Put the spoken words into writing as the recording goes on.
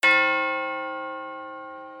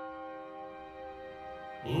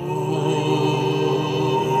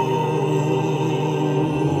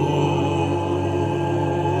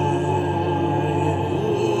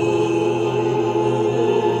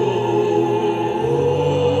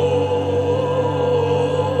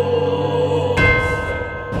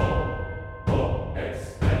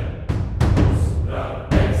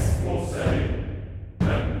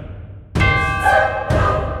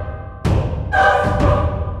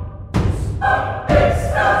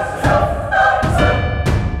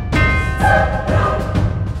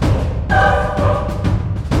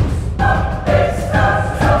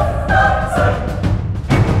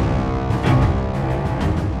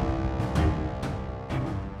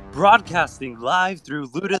Broadcasting live through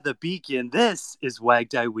Luda the Beacon, this is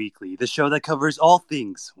WAGDIE Weekly, the show that covers all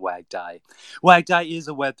things WAGDIE. WAGDIE is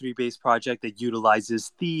a Web3 based project that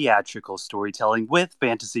utilizes theatrical storytelling with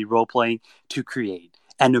fantasy role playing to create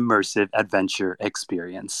an immersive adventure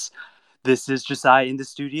experience. This is Josiah in the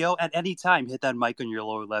studio. At any time, hit that mic on your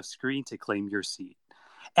lower left screen to claim your seat.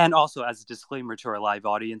 And also, as a disclaimer to our live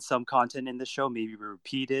audience, some content in the show may be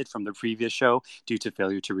repeated from the previous show due to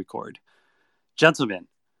failure to record. Gentlemen,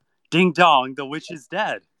 ding dong, the witch is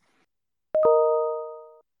dead.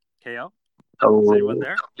 KO? Is anyone Oh,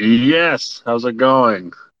 there? yes. How's it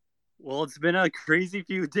going? Well, it's been a crazy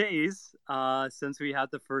few days since we had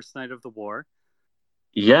the first night of the war.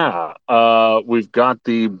 Yeah, we've got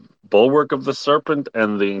the bulwark of the serpent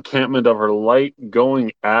and the encampment of her light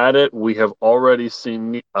going at it. We have already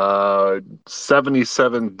seen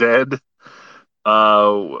 77 dead.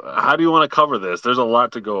 How do you want to cover this? There's a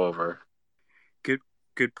lot to go over.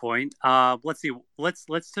 Good point. Let's see. Let's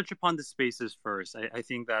touch upon the spaces first. I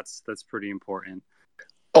think that's pretty important.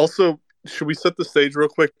 Also, should we set the stage real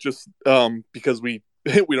quick? Just because we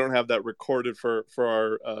we don't have that recorded for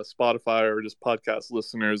our Spotify or just podcast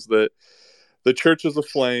listeners, that the church is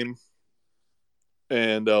aflame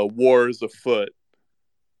and war is afoot,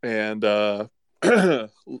 and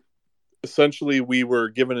essentially we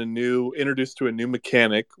were introduced to a new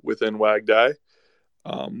mechanic within WAGDIE,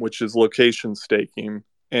 which is location staking,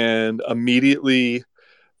 and immediately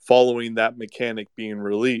following that mechanic being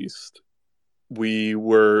released, we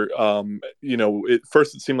were, at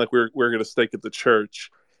first it seemed like we were going to stake at the church,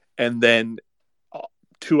 and then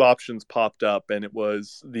two options popped up, and it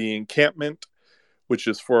was the encampment, which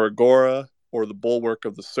is for Agora, or the bulwark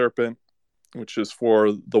of the serpent, which is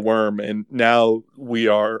for the worm. And now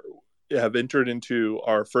have entered into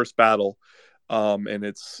our first battle, and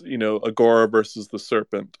it's Agora versus the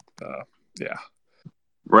serpent. Yeah.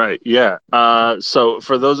 Right, yeah. So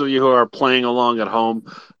for those of you who are playing along at home,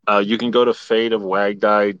 you can go to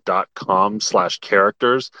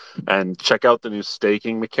fateofwagdie.com/characters and check out the new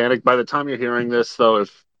staking mechanic. By the time you're hearing this, though,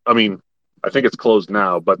 I think it's closed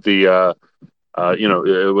now, but it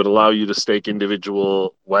would allow you to stake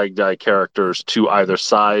individual WAGDIE characters to either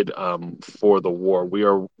side for the war.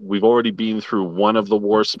 We've already been through one of the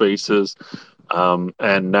war spaces,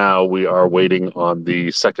 and now we are waiting on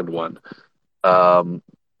the second one. Um,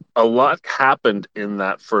 a lot happened in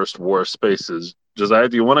that first war spaces. Josiah,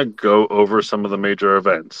 do you want to go over some of the major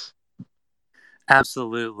events?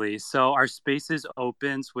 Absolutely. So our spaces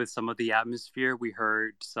opens with some of the atmosphere. We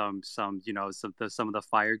heard some of the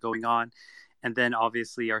fire going on, and then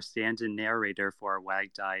obviously our stand-in narrator for our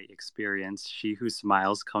WAGDIE experience, She Who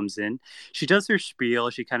Smiles, comes in. She does her spiel.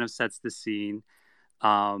 She kind of sets the scene.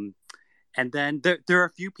 Um, And then there are a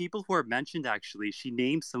few people who are mentioned, actually. She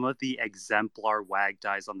names some of the exemplar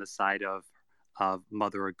WAGDIEs on the side of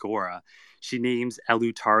Mother Agora. She names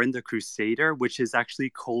Elutarin the Crusader, which is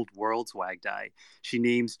actually Cold World's WAGDIE. She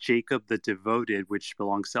names Jacob the Devoted, which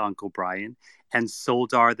belongs to Uncle Brian, and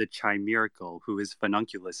Soldar the Chimerical, who is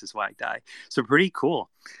Fununculus's WAGDIE. So pretty cool.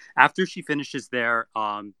 After she finishes there,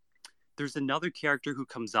 there's another character who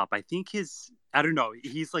comes up. I don't know,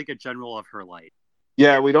 he's like a general of her light.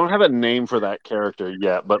 Yeah, we don't have a name for that character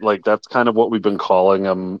yet, but like that's kind of what we've been calling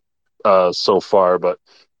him so far. But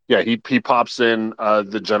yeah, he pops in,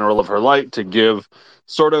 the General of Her Light, to give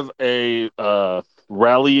sort of a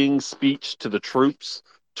rallying speech to the troops,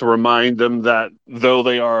 to remind them that though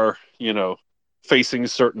they are, facing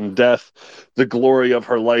certain death, the glory of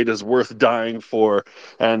her light is worth dying for,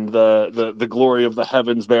 and the glory of the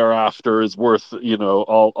heavens thereafter is worth,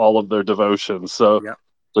 all of their devotion. So Yep.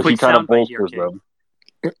 so he Quick kind of soundbite here, bolsters King. them.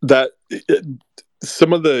 That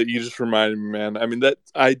some of the, you just reminded me, man. I mean, that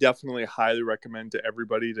I definitely highly recommend to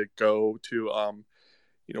everybody to go to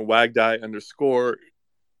WAGDIE underscore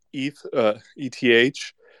ETH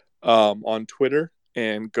on Twitter,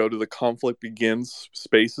 and go to the Conflict Begins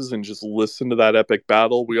spaces and just listen to that epic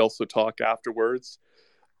battle. We also talk afterwards,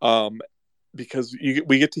 because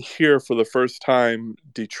we get to hear for the first time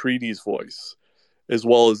Detrides' voice, as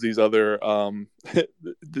well as these other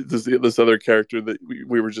this other character that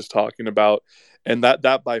we were just talking about, and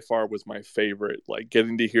that by far was my favorite. Like,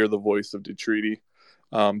 getting to hear the voice of Detrides,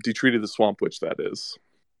 Detrides the Swamp Witch, that is.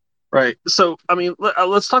 Right. So, I mean,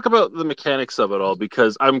 let's talk about the mechanics of it all,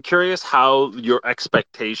 because I'm curious how your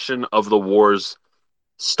expectation of the wars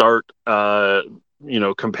start,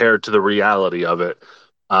 compared to the reality of it.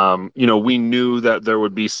 We knew that there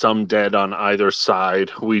would be some dead on either side.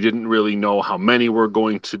 We didn't really know how many were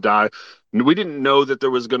going to die. We didn't know that there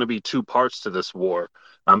was going to be two parts to this war.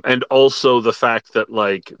 And also the fact that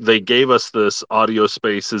like they gave us this audio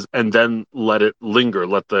spaces and then let it linger,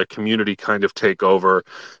 let the community kind of take over,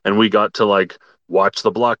 and we got to like watch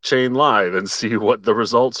the blockchain live and see what the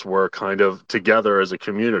results were kind of together as a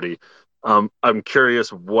community. I'm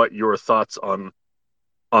curious what your thoughts on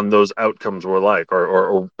those outcomes were like,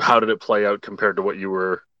 or how did it play out compared to what you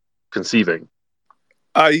were conceiving?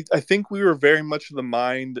 I think we were very much of the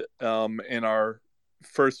mind in our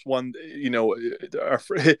first one, our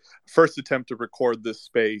first attempt to record this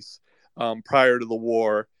space prior to the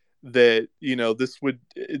war, that this would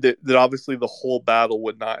that obviously the whole battle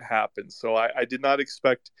would not happen. So I did not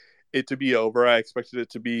expect it to be over. I expected it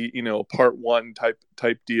to be part one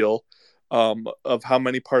type deal. Of how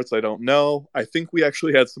many parts, I don't know. I think we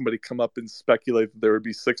actually had somebody come up and speculate that there would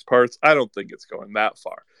be 6 parts. I don't think it's going that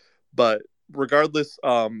far, but regardless,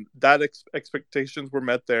 that expectations were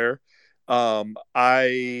met there.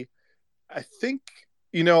 I think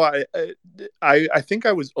I think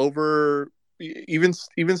I was over, even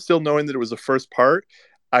still knowing that it was the first part.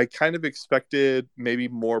 I kind of expected maybe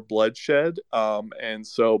more bloodshed, and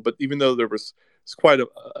so, but even though there was quite a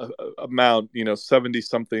amount, 70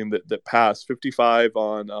 something that passed, 55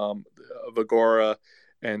 on of Agora,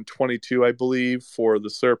 and 22, I believe, for the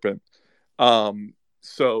Serpent.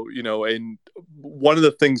 So, and one of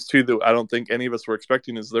the things too that I don't think any of us were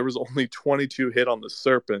expecting is there was only 22 hit on the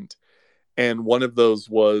Serpent, and one of those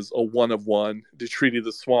was a 1 of 1 Detriti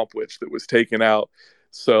the Swamp Witch that was taken out.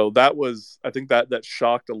 So that was, I think that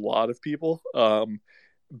shocked a lot of people.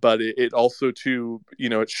 But it also too,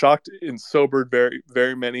 it shocked and sobered very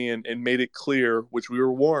very many, and made it clear, which we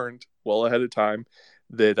were warned well ahead of time,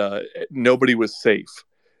 that nobody was safe.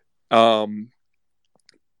 Um,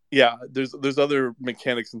 yeah, there's other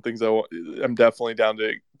mechanics and things I'm definitely down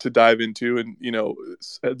to dive into, and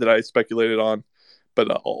that I speculated on, but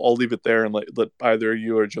I'll leave it there and let either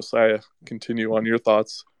you or Josiah continue on your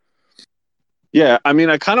thoughts. Yeah, I mean,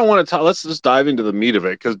 I kind of want to talk. Let's just dive into the meat of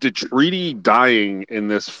it because Detriti dying in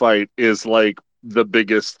this fight is like the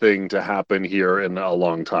biggest thing to happen here in a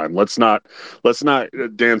long time. Let's not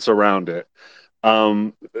dance around it.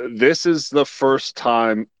 This is the first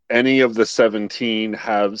time any of the 17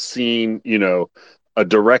 have seen, a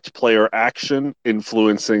direct player action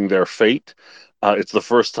influencing their fate. It's the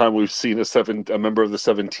first time we've seen a member of the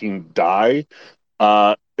 17 die.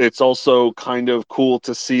 It's also kind of cool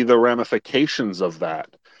to see the ramifications of that.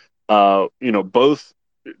 Both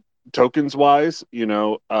tokens wise,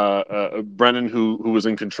 Brennan, who was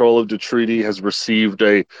in control of Detriti, has received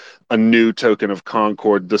a new token of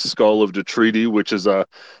Concord, the Skull of Detriti, which is like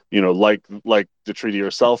Detriti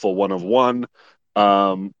herself, a 1 of 1.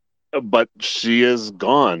 Um, but she is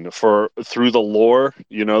gone for through the lore.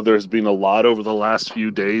 There's been a lot over the last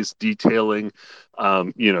few days detailing,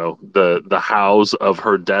 the hows of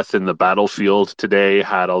her death in the battlefield. Today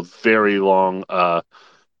had a very long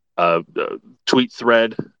tweet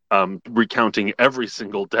thread recounting every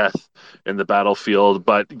single death in the battlefield,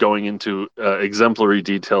 but going into exemplary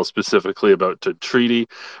detail specifically about the treaty.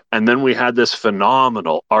 And then we had this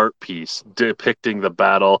phenomenal art piece depicting the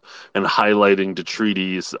battle and highlighting the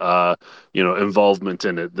treaty's, involvement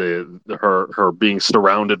in it. Her being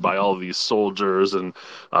surrounded by all these soldiers, and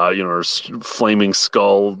her flaming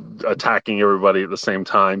skull attacking everybody at the same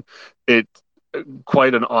time. It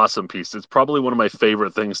quite an awesome piece. It's probably one of my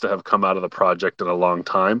favorite things to have come out of the project in a long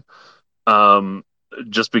time. Um,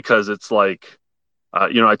 just because it's like, I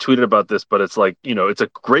tweeted about this, but it's like, it's a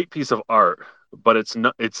great piece of art, but it's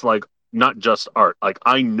not, it's like not just art. Like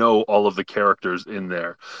I know all of the characters in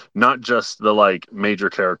there, not just the like major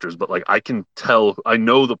characters, but like I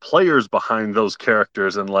know the players behind those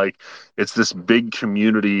characters, and like it's this big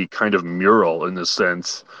community kind of mural in this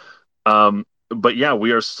sense. But yeah,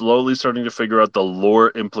 we are slowly starting to figure out the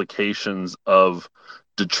lore implications of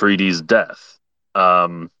Detriti's death.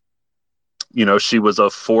 Um, she was a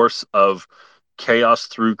force of chaos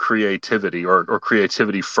through creativity, or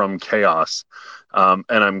creativity from chaos. And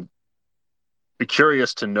I'm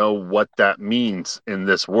curious to know what that means in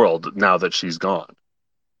this world now that she's gone.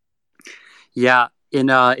 Yeah, in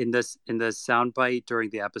the soundbite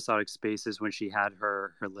during the episodic spaces when she had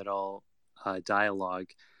her little dialogue,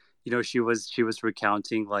 she was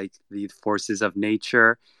recounting like the forces of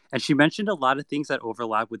nature, and she mentioned a lot of things that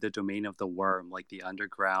overlap with the domain of the worm, like the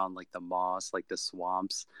underground, like the moss, like the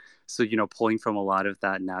swamps. So pulling from a lot of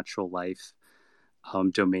that natural life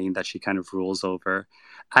domain that she kind of rules over.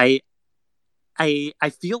 I I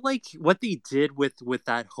feel like what they did with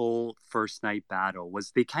that whole first night battle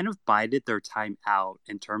was they kind of bided their time out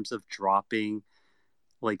in terms of dropping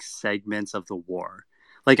like segments of the war.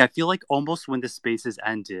 Like I feel like almost when the spaces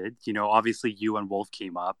ended, obviously you and Wolf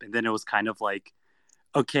came up, and then it was kind of like,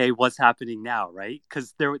 okay, what's happening now, right?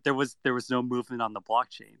 Because there was no movement on the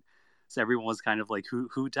blockchain, so everyone was kind of like,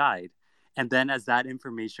 who died? And then as that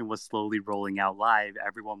information was slowly rolling out live,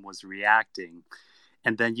 everyone was reacting.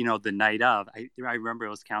 And then the night of, I remember it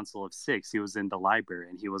was Council of Six. He was in the library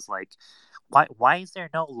and he was like, why is there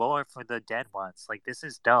no lore for the dead ones? Like this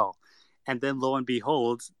is dull. And then lo and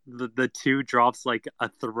behold, the two drops like a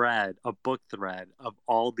book thread of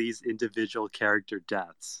all these individual character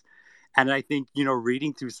deaths. And I think,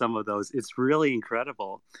 reading through some of those, it's really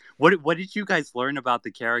incredible. What did you guys learn about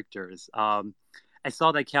the characters? I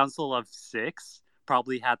saw that Council of Six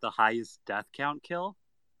probably had the highest death count kill.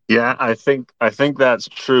 Yeah, I think that's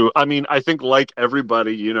true. I mean, I think like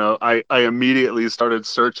everybody, I immediately started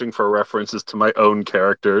searching for references to my own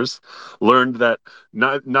characters. Learned that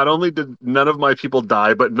not only did none of my people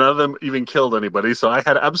die, but none of them even killed anybody. So I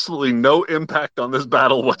had absolutely no impact on this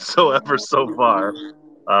battle whatsoever so far.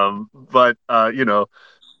 But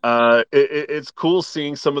it's cool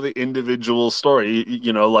seeing some of the individual story.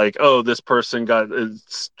 Like, oh, this person got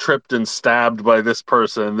tripped and stabbed by this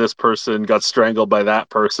person got strangled by that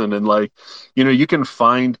person, and like, you can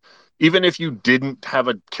find, even if you didn't have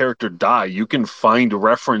a character die, you can find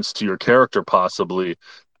reference to your character possibly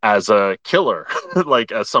as a killer,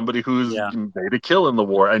 like as somebody who's Yeah. made a kill in the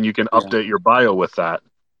war, and you can Yeah. update your bio with that.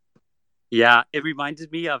 Yeah, it reminded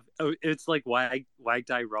me of it's like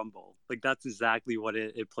WAGDIE Rumble. Like that's exactly what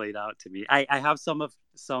it played out to me. I have some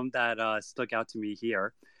that stuck out to me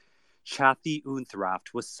here. Chathy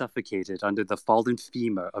Unthraft was suffocated under the fallen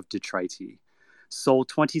femur of Detriti. Soul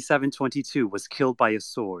 2722 was killed by a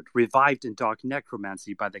sword, revived in dark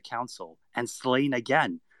necromancy by the council, and slain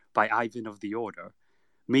again by Ivan of the Order.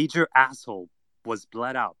 Major Asshole was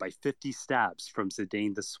bled out by 50 stabs from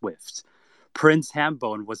Zidane the Swift. Prince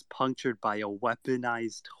Hambone was punctured by a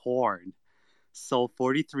weaponized horn. Soul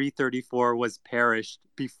 4334 was perished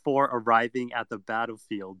before arriving at the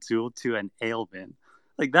battlefield due to an ailment.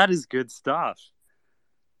 Like, that is good stuff.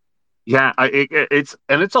 Yeah, it's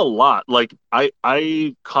a lot. Like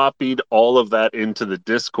I copied all of that into the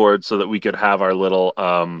Discord so that we could have our little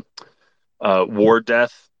war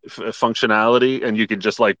death functionality, and you could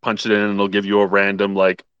just like punch it in and it'll give you a random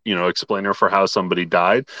like explainer for how somebody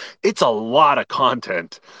died. It's a lot of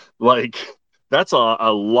content. Like that's a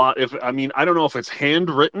lot. If I mean, I don't know if it's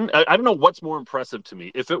handwritten. I don't know what's more impressive to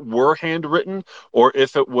me, if it were handwritten or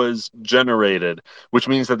if it was generated, which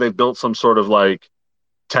means that they built some sort of like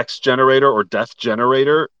text generator or death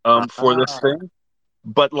generator for this Ah, thing.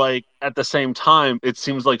 But like at the same time, it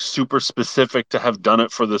seems like super specific to have done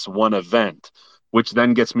it for this one event, which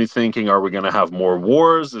then gets me thinking: are we going to have more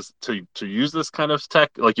wars? To use this kind of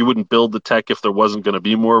tech? Like you wouldn't build the tech if there wasn't going to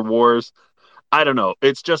be more wars. I don't know.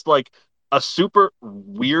 It's just like a super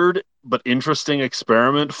weird but interesting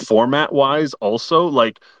experiment format wise. Also,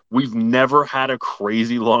 like we've never had a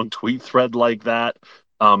crazy long tweet thread like that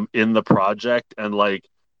in the project, and like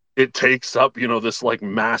it takes up this like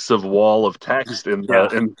massive wall of text in the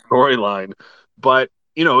yeah. storyline. But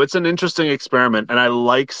it's an interesting experiment, and I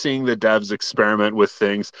like seeing the devs experiment with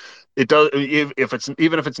things. It does, if it's,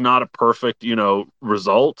 even if it's not a perfect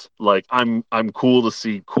result, like I'm cool to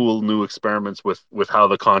see cool new experiments with how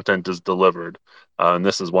the content is delivered, and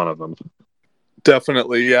this is one of them.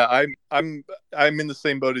 Definitely, yeah. I'm in the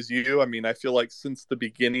same boat as you. I mean, I feel like since the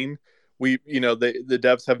beginning, the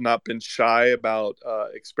devs have not been shy about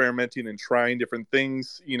experimenting and trying different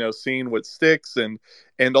things. Seeing what sticks,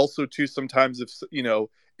 and also too sometimes if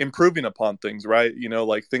improving upon things, right?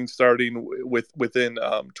 Like things starting within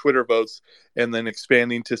Twitter votes and then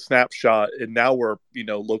expanding to snapshot, and now we're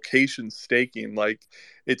location staking. Like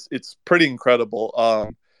it's pretty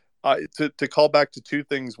incredible. To call back to two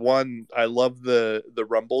things. One, I love the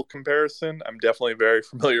Rumble comparison. I'm definitely very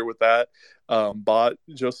familiar with that bot,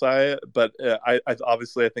 Josiah. But I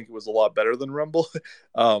obviously I think it was a lot better than Rumble,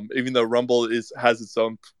 even though Rumble has its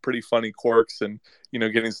own pretty funny quirks and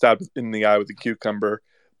getting stabbed in the eye with a cucumber.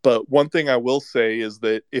 But one thing I will say is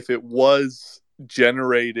that if it was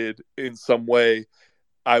generated in some way,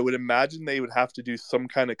 I would imagine they would have to do some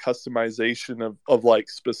kind of customization of like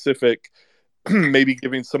specific maybe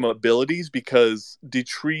giving some abilities, because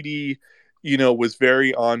Detreaty, was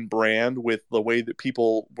very on brand with the way that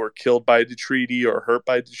people were killed by Detreaty or hurt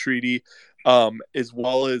by Detreaty, as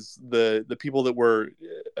well as the people that were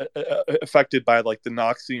affected by like the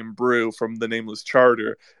Noxian brew from the Nameless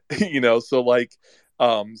Charter. So like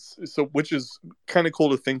So which is kind of cool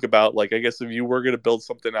to think about. Like, I guess if you were going to build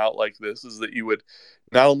something out like this, is that you would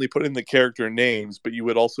not only put in the character names, but you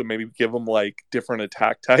would also maybe give them like different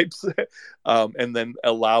attack types, and then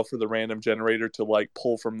allow for the random generator to like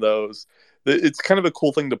pull from those. It's kind of a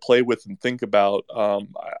cool thing to play with and think about.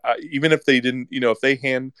 Even if they didn't, if they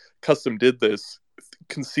hand custom did this,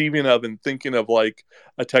 conceiving of and thinking of like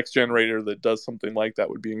a text generator that does something like that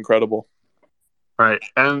would be incredible. Right,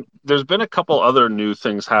 and there's been a couple other new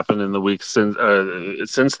things happen in the week since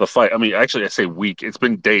the fight. I mean, actually, I say week. It's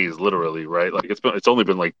been days, literally, right? Like it's only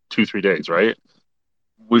been like 2-3 days, right?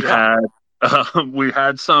 We've Yeah. had we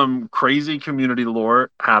had some crazy community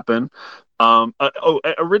lore happen. A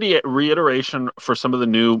reiteration for some of the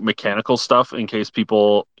new mechanical stuff in case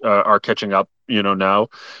people are catching up. Now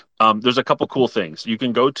there's a couple cool things. You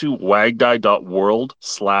can go to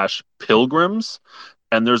wagdie.world/pilgrims,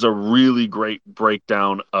 and there's a really great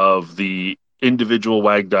breakdown of the individual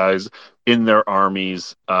WAGDIEs in their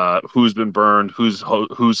armies, who's been burned,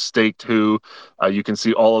 who's staked who. You can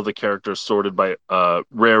see all of the characters sorted by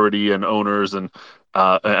rarity and owners, and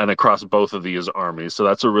across both of these armies. So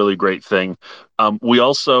that's a really great thing. We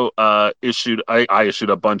also I issued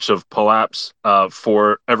a bunch of POAPs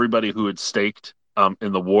for everybody who had staked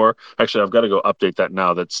in the war. Actually, I've got to go update that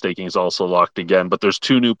now that staking is also locked again. But there's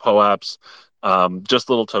 2 new POAPs, just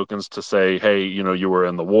little tokens to say, hey, you were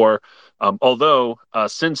in the war. Although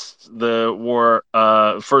since the war,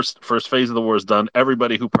 first phase of the war is done,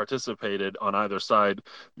 everybody who participated on either side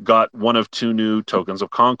got one of 2 new tokens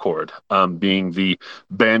of Concord, being the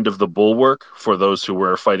Band of the Bulwark for those who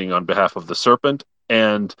were fighting on behalf of the Serpent,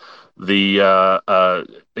 and the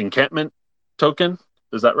encampment token.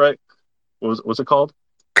 Is that right? What's it called?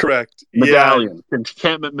 Correct. Yeah. Medallion,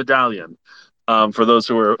 encampment medallion, for those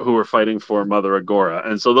who are fighting for Mother Agora.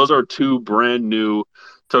 And so those are 2 brand new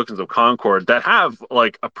tokens of Concord that have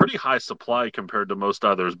like a pretty high supply compared to most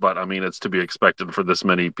others, but I mean it's to be expected for this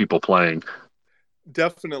many people playing.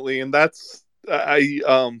 Definitely, and that's I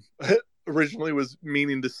originally was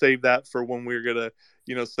meaning to save that for when we were gonna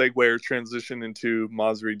segue or transition into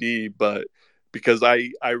Masri D, but because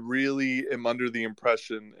I really am under the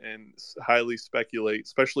impression and highly speculate,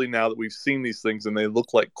 especially now that we've seen these things and they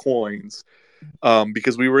look like coins,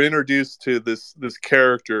 because we were introduced to this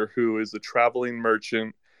character who is a traveling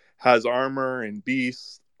merchant, has armor and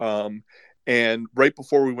beasts, and right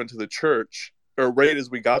before we went to the church, or right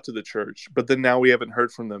as we got to the church, but then now we haven't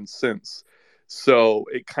heard from them since. So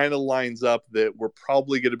it kind of lines up that we're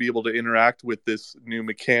probably going to be able to interact with this new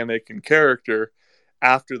mechanic and character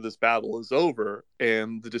after this battle is over,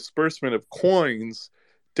 and the disbursement of coins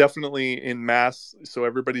definitely in mass, so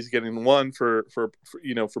everybody's getting one for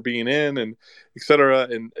being in, and etc.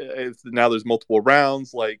 And now there's multiple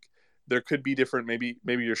rounds, like there could be different, maybe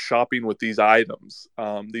you're shopping with these items,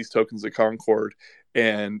 these tokens of Concord,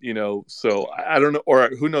 and so I don't know, or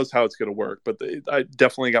who knows how it's going to work, but I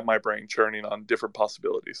definitely got my brain churning on different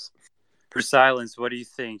possibilities. For Silence, what do you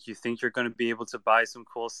think? You think you're going to be able to buy some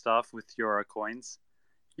cool stuff with your coins,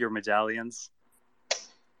 your medallions?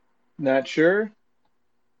 Not sure,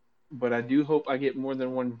 but I do hope I get more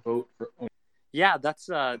than one vote for. Yeah, that's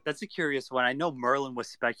a curious one. I know Merlin was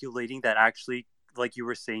speculating that actually, like you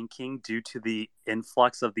were saying, King, due to the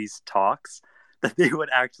influx of these talks, that they would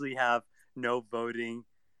actually have no voting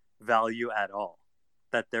value at all.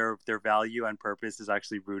 That their value and purpose is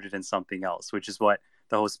actually rooted in something else, which is what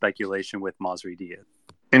the whole speculation with Masri D is.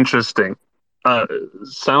 Interesting.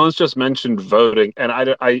 Silence just mentioned voting, and I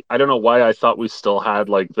don't know why I thought we still had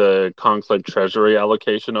like the Conclave Treasury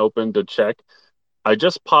allocation open to check. I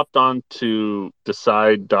just popped on to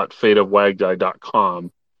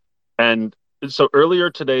decide.fateofwagdie.com, and so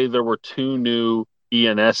earlier today there were 2 new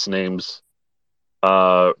ENS names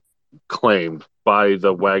claimed by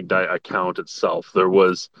the WAGDIE account itself. There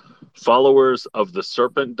was followers of the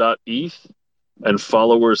Serpent.eth and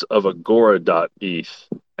followers of Agora.eth.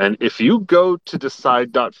 And if you go to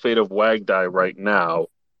decide.fateofwagdie right now,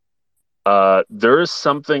 there is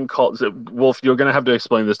something called Wolf. You're going to have to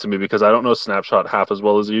explain this to me because I don't know Snapshot half as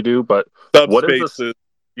well as you do. But what is this? Subspaces.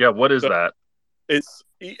 Yeah, what is that? It's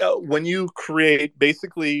when you create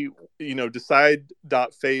basically,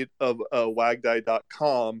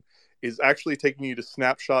 decide.fateofwagdie.com is actually taking you to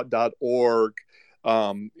snapshot.org,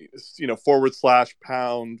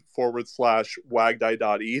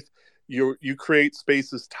 /pound/wagdie.eth. You create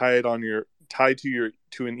spaces tied to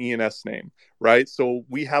an ENS name, right? So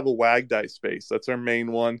we have a WAGDIE space. That's our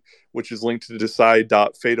main one, which is linked to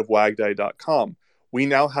decide.fateofwagdie.com. We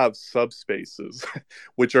now have subspaces,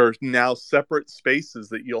 which are now separate spaces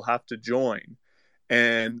that you'll have to join.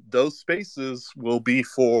 and those spaces will be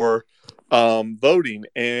for voting,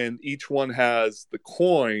 and each one has the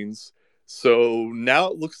coins. So now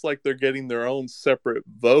it looks like they're getting their own separate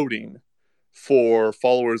voting for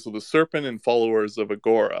followers of the Serpent and followers of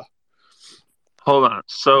Agora. Hold on.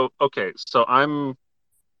 So okay, so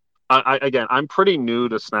again, I'm pretty new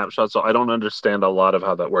to Snapshot, so I don't understand a lot of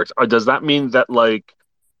how that works. Does that mean that like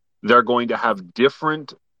they're going to have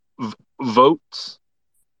different votes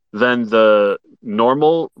than the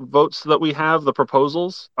normal votes that we have, the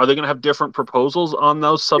proposals? Are they going to have different proposals on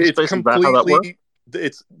those It's subspaces? Is that how that works? completely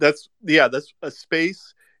that's a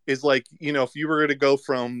space is like, if you were going to go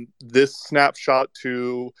from this snapshot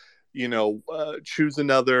to choose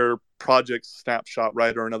another project snapshot,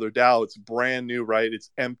 right, or another DAO. It's brand new, right? It's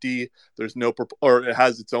empty. There's no or it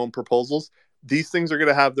has its own proposals. These things are going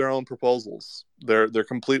to have their own proposals. They're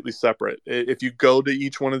completely separate. If you go to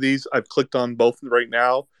each one of these, I've clicked on both right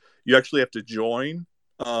now. You actually have to join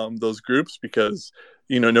those groups because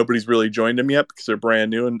nobody's really joined them yet because they're brand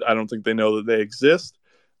new and I don't think they know that they exist.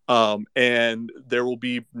 And there will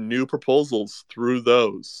be new proposals through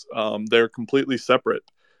those. They're completely separate.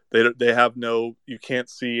 They have no, you can't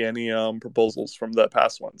see any proposals from the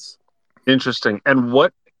past ones. Interesting. And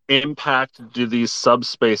what impact do these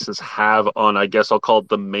subspaces have on, I guess I'll call it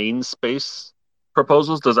the main space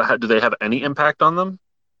proposals? Do they have any impact on them?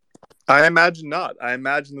 I imagine not. I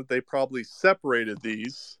imagine that they probably separated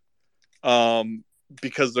these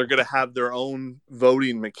because they're going to have their own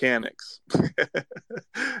voting mechanics.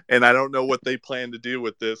 And I don't know what they plan to do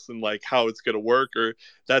with this and like how it's going to work, or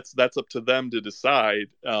that's up to them to decide.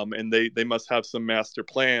 And they must have some master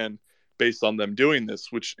plan based on them doing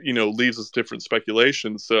this, which leaves us different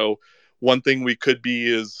speculation. So one thing we could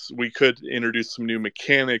be is we could introduce some new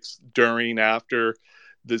mechanics after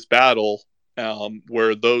this battle,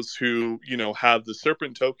 where those who have the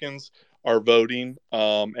Serpent tokens are voting,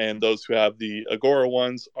 and those who have the Agora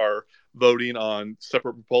ones are voting on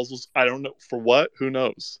separate proposals. I don't know for what. Who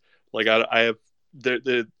knows? Like I have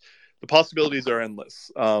the possibilities are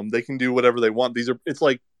endless. They can do whatever they want. It's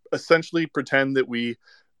like essentially pretend that we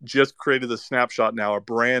just created a snapshot now, a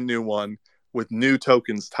brand new one with new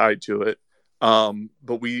tokens tied to it.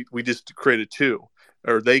 But we just created two,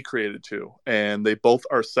 or they created two, and they both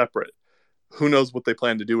are separate. Who knows what they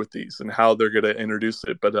plan to do with these and how they're going to introduce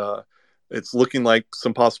it? But it's looking like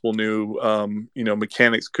some possible new,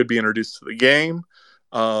 mechanics could be introduced to the game,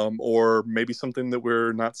 or maybe something that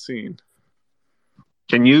we're not seeing.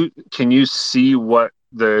 Can you see what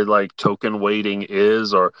the like token weighting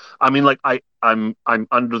is? Or I mean, like I'm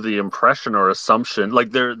under the impression or assumption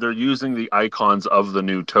like they're using the icons of the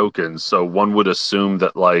new tokens, so one would assume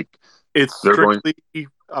that like It's they're going. strictly,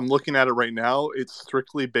 I'm looking at it right now. It's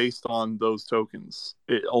strictly based on those tokens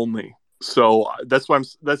only. So that's why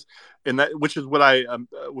which is what I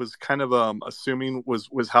was kind of assuming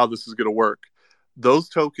was how this is going to work. Those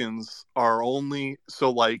tokens are only,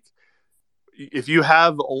 so like if you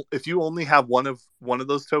only have one of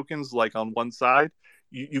those tokens like on one side,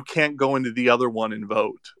 you can't go into the other one and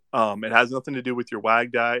vote. It has nothing to do with your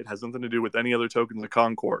WAGDIE. It has nothing to do with any other tokens of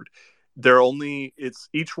Concord. It's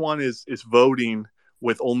each one is voting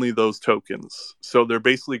with only those tokens. So they're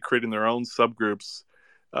basically creating their own subgroups,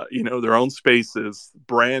 their own spaces,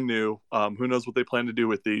 brand new. Who knows what they plan to do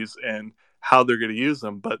with these and how they're going to use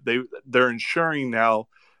them? But they're ensuring now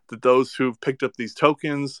that those who've picked up these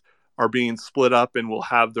tokens are being split up and will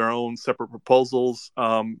have their own separate proposals,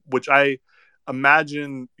 which I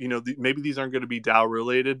imagine, maybe these aren't going to be DAO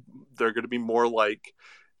related. They're going to be more like,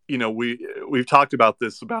 we've talked about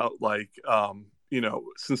this about like,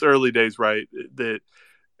 since early days, right? That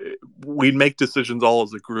we make decisions all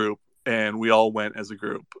as a group and we all went as a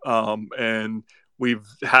group. And we've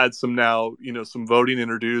had some now, some voting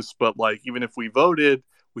introduced, but like, even if we voted,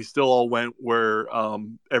 we still all went where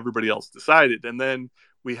everybody else decided. And then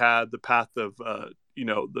we had the path of,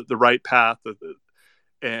 the right path,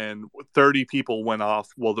 and 30 people went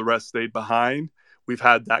off while the rest stayed behind. We've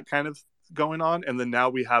had that kind of going on. And then now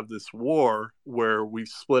we have this war where we've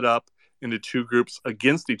split up into two groups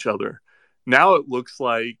against each other. Now it looks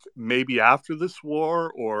like maybe after this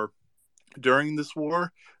war or during this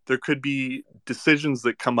war, there could be decisions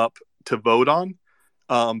that come up to vote on,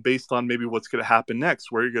 based on maybe what's going to happen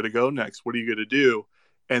next, where you're going to go next, what are you going to do?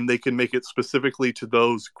 And they can make it specifically to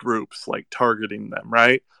those groups, like targeting them,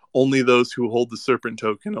 right? Only those who hold the Serpent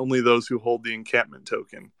token, only those who hold the Encampment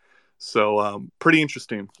token. So pretty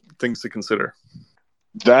interesting things to consider.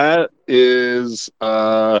 That is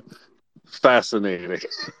fascinating.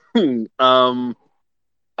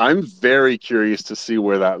 I'm very curious to see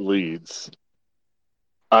where that leads.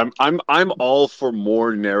 I'm all for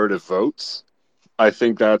more narrative votes. I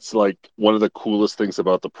think that's like one of the coolest things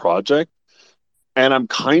about the project. And I'm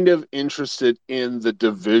kind of interested in the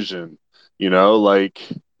division, like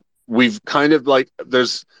we've kind of like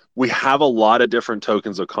we have a lot of different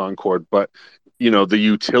tokens of Concord, but the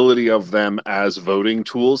utility of them as voting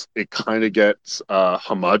tools, it kind of gets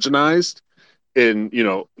homogenized in,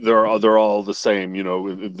 they're all the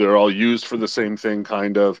same, they're all used for the same thing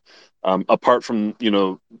kind of, apart from,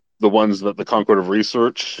 the ones that the Concord of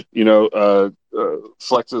Research, flexes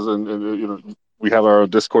and we have our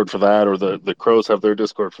Discord for that, or the Crows have their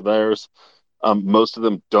Discord for theirs. Most of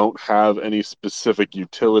them don't have any specific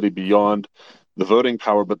utility beyond the voting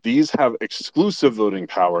power, but these have exclusive voting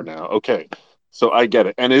power now. Okay, so I get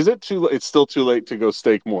it. And is it too? It's still too late to go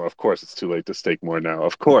stake more. Of course, it's too late to stake more now.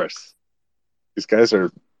 Of course, these guys are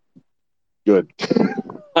good.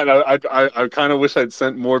 And I kind of wish I'd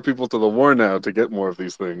sent more people to the war now to get more of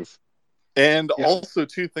these things. And Yeah. also,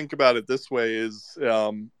 to think about it this way is,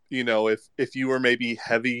 if you were maybe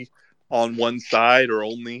heavy on one side or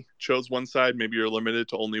only chose one side, maybe you're limited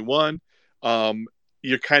to only one.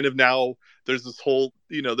 You're kind of now, there's this whole,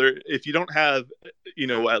 there, if you don't have,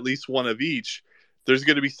 at least one of each, there's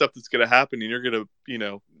going to be stuff that's going to happen, and you're going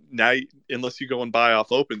to, now, unless you go and buy off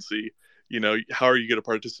OpenSea, how are you going to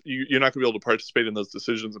participate? You're not going to be able to participate in those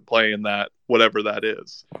decisions and play in that, whatever that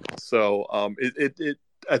is. So,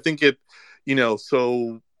 I think it,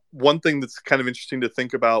 so one thing that's kind of interesting to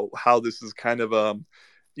think about how this is kind of,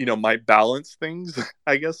 might balance things,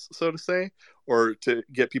 I guess, so to say, or to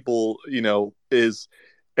get people, is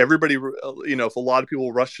everybody, if a lot of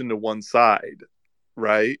people rush into one side,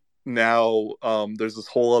 right? Now, there's this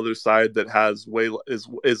whole other side that has is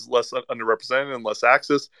less underrepresented and less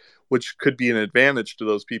access, which could be an advantage to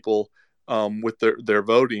those people, with their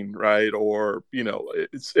voting, right? Or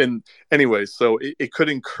it's and anyways, so it could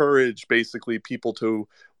encourage basically people to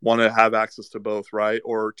want to have access to both, right?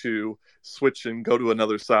 Or to switch and go to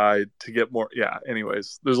another side to get more. Yeah.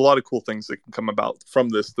 Anyways, there's a lot of cool things that can come about from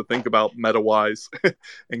this to think about meta wise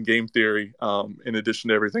and game theory, in addition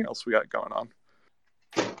to everything else we got going on.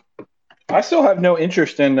 I still have no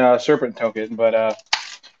interest in Serpent Token, but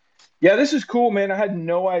yeah, this is cool, man. I had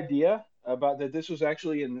no idea about that. This was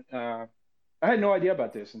actually I had no idea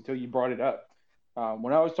about this until you brought it up.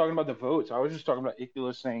 When I was talking about the votes, I was just talking about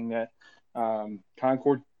Iculus saying that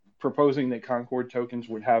Concord, proposing that Concord tokens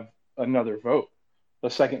would have another vote,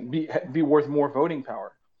 a second, be worth more voting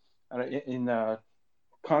power in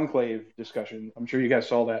conclave discussion. I'm sure you guys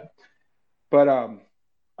saw that, but I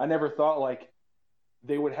never thought like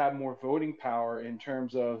they would have more voting power in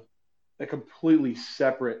terms of a completely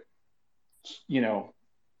separate,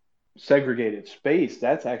 segregated space.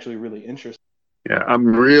 That's actually really interesting. Yeah, I'm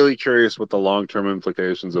really curious what the long-term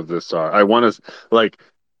implications of this are. I want to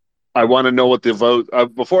know what the vote,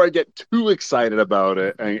 before I get too excited about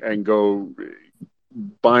it and go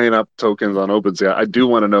buying up tokens on OpenSea. I do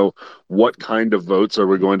want to know what kind of votes are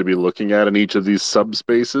we going to be looking at in each of these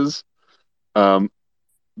subspaces.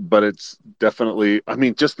 But it's definitely, I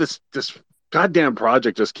mean, just this goddamn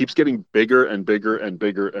project just keeps getting bigger and bigger and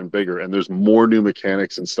bigger and bigger, and there's more new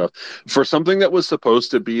mechanics and stuff for something that was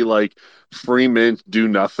supposed to be like free mint, do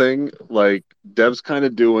nothing. Like devs kind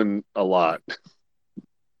of doing a lot.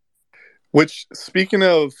 Which, speaking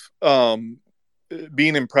of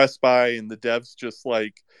being impressed by, and the devs just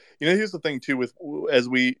like, here's the thing too with, as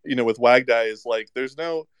we, with WAGDIE, is like there's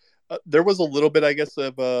no, there was a little bit, I guess,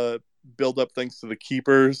 of a build up thanks to the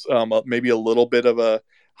keepers, maybe a little bit of a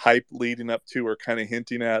hype leading up to or kind of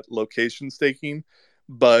hinting at location staking,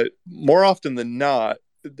 but more often than not,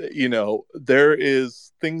 there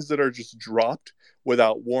is things that are just dropped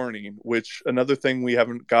without warning, which another thing we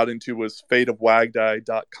haven't got into was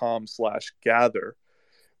fateofwagdie.com/gather,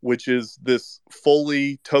 which is this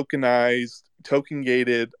fully tokenized, token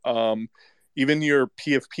gated, even your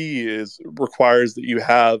PFP requires that you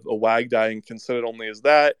have a WAGDIE and can set it only as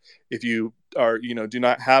that. If you are, do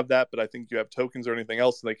not have that, but I think you have tokens or anything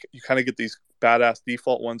else, like you kind of get these badass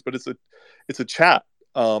default ones, but it's a chat,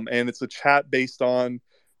 and it's a chat based on,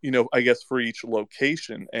 I guess for each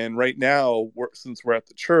location. And right now, since we're at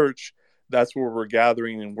the church, that's where we're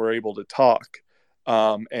gathering and we're able to talk.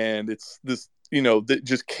 And it's this, that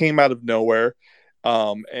just came out of nowhere.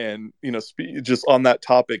 And just on that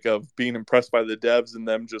topic of being impressed by the devs and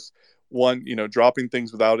them just dropping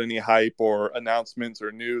things without any hype or announcements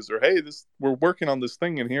or news or, hey, we're working on this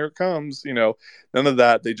thing and here it comes, none of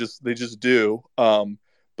that. They just do.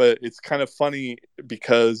 But it's kind of funny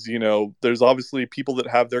because, there's obviously people that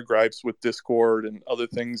have their gripes with Discord and other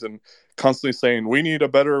things and constantly saying we need a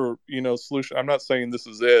better, solution. I'm not saying this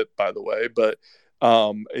is it, by the way, but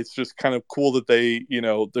It's just kind of cool that they,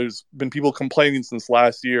 there's been people complaining since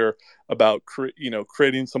last year about,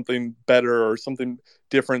 creating something better or something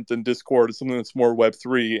different than Discord, something that's more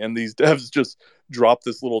Web3. And these devs just dropped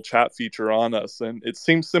this little chat feature on us. And it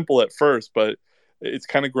seems simple at first, but it's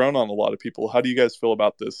kind of grown on a lot of people. How do you guys feel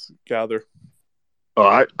about this, Gather?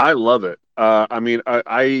 Oh, I love it. I mean,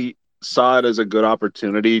 I saw it as a good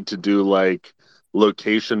opportunity to do like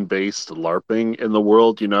location-based LARPing in the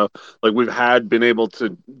world. Like we've been able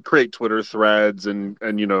to create Twitter threads and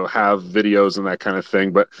have videos and that kind of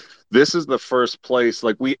thing. But this is the first place.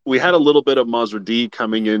 Like we had a little bit of WAGDIE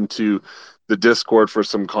coming into the Discord for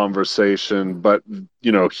some conversation, but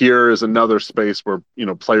here is another space where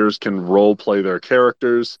players can role play their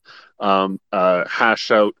characters,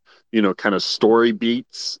 hash out kind of story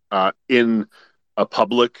beats in a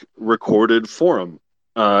public recorded forum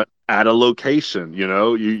at a location.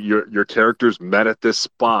 Your characters met at this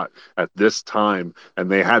spot at this time,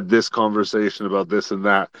 and they had this conversation about this and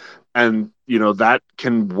that, and that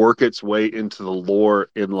can work its way into the lore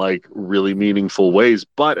in like really meaningful ways.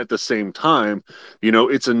 But at the same time,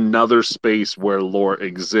 it's another space where lore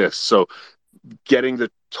exists. So getting the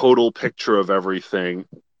total picture of everything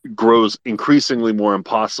grows increasingly more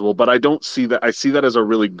impossible, but I don't see that. I see that as a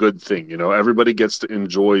really good thing. Everybody gets to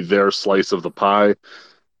enjoy their slice of the pie,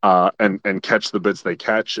 and catch the bits they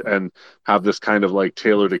catch and have this kind of like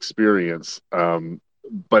tailored experience.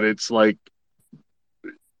 But it's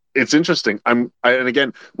interesting. And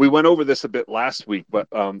again, we went over this a bit last week, but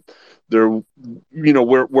we're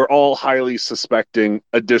all highly suspecting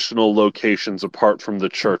additional locations apart from the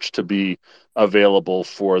church to be available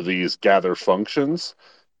for these gather functions,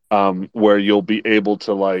 where you'll be able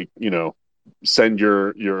to send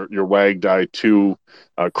your WAGDIE to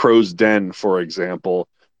Crow's Den, for example.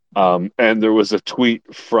 And there was a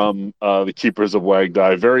tweet from the keepers of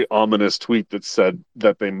WAGDIE, very ominous tweet that said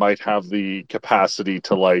that they might have the capacity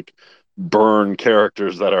to burn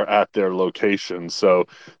characters that are at their location. So,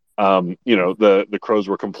 the crows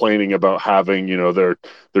were complaining about having their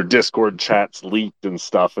Discord chats leaked and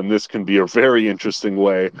stuff, and this can be a very interesting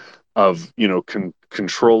way of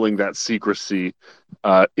controlling that secrecy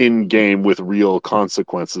in game with real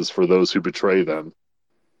consequences for those who betray them.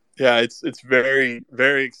 Yeah, it's very,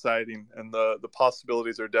 very exciting, and the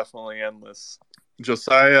possibilities are definitely endless.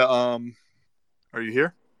 Josiah, are you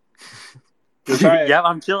here? Josiah, Yeah,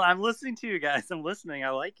 I'm chill. I'm listening to you guys. I'm listening. I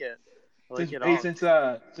like it. I like it all.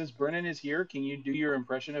 Since Brennan is here, can you do your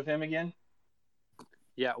impression of him again?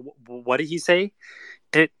 Yeah. What did he say?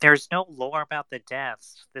 There's no lore about the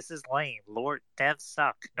devs. This is lame. Lore devs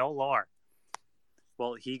suck. No lore.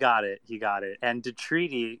 Well, he got it. And the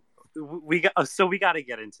treaty, we got to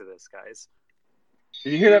get into this, guys.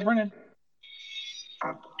 Did you hear that, Brennan?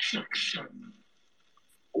 Objection.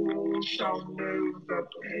 All shall know the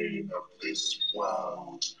pain of this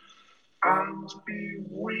world and be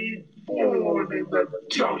reborn in the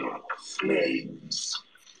dark flames.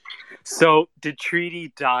 So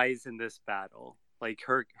Detriti dies in this battle. Like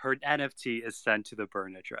her NFT is sent to the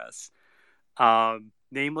burn address.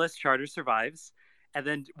 Nameless Charter survives. And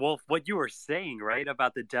then, Wolf, what you were saying, right,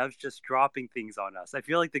 about the devs just dropping things on us. I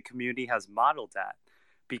feel like the community has modeled that,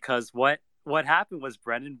 because what happened was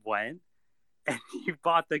Brennan went and he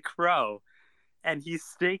bought the crow and he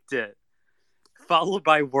staked it, followed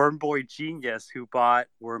by Wormboy Genius, who bought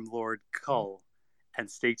Wormlord Cull and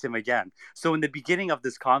staked him again. So in the beginning of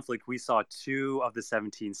this conflict, we saw 2 of the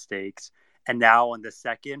 17 stakes. And now on the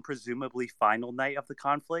second, presumably final night of the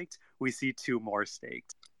conflict, we see 2 more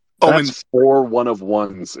staked. That's 4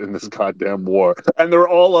 1-of-1s in this goddamn war. And they're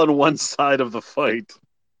all on one side of the fight.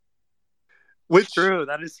 True,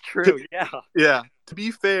 that is true, yeah. Yeah. To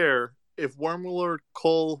be fair, if Wormlord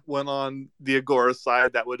Cull went on the Agora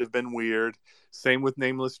side, that would have been weird. Same with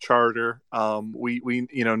Nameless Charter. We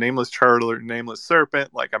Nameless Charter, Nameless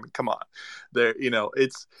Serpent. Like, I mean, come on. There,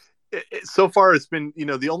 so far it's been,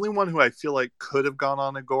 the only one who I feel like could have gone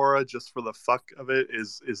on Agora just for the fuck of it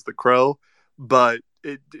is the Crow. But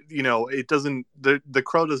it doesn't. The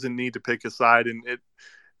Crow doesn't need to pick a side, and it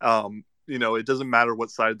doesn't matter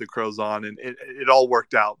what side the Crow's on, and it all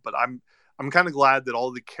worked out. But I'm kind of glad that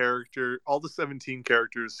all the 17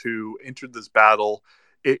 characters who entered this battle,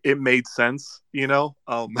 it made sense. They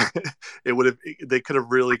could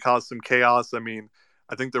have really caused some chaos. I mean,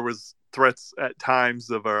 I think there was threats at times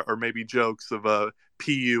of, or maybe jokes of a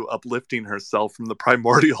PU uplifting herself from the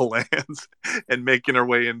primordial lands and making her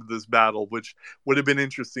way into this battle, which would have been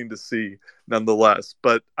interesting to see nonetheless.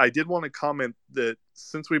 But I did want to comment that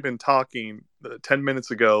since we've been talking 10 minutes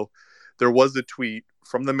ago, there was a tweet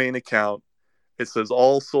from the main account. It says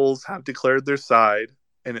all souls have declared their side.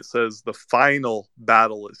 and it says the final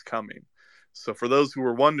battle is coming. So for those who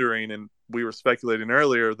were wondering, and we were speculating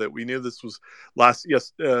earlier that we knew this was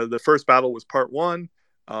the first battle was part one,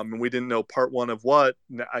 and we didn't know part one of what.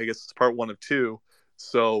 I guess it's part one of two.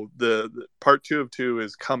 So the part two of two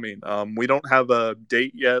is coming. We don't have a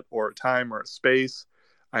date yet, or a time, or a space.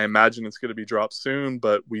 I imagine it's going to be dropped soon,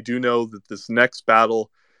 but we do know that this next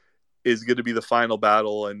battle is going to be the final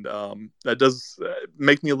battle, and that does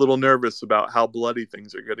make me a little nervous about how bloody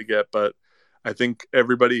things are going to get. But I think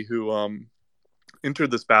everybody who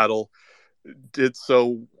entered this battle did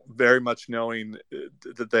so very much knowing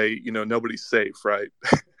that they, nobody's safe, right?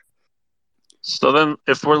 So then,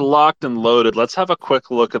 if we're locked and loaded, let's have a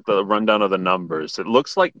quick look at the rundown of the numbers. It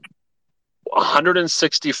looks like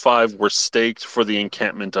 165 were staked for the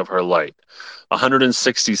encampment of her light.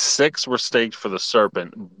 166 were staked for the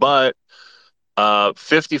serpent, but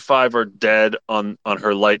 55 are dead on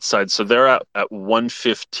her light side, so they're at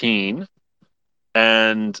 115,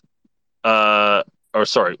 and or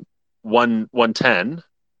sorry, 110,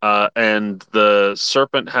 and the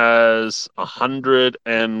serpent has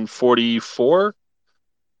 144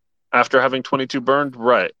 after having 22 burned,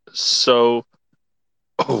 right? So,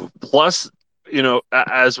 plus,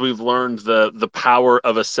 as we've learned, the power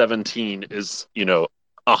of a 17 is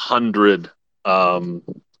 100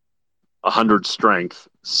 100 strength.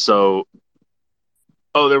 So,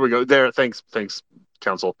 oh, there we go. There, thanks,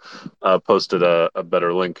 Council. Posted a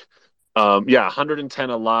better link. Yeah, 110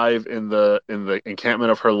 alive in the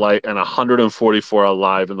encampment of her light, and 144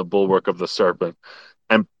 alive in the bulwark of the serpent.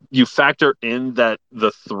 And you factor in that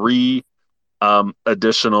the three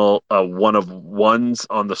additional one of ones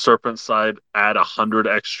on the serpent side add 100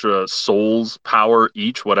 extra souls power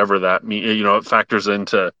each, whatever that means. It factors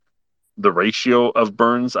into the ratio of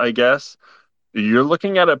burns, I guess. You're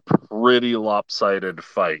looking at a pretty lopsided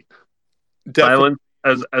fight. Definitely.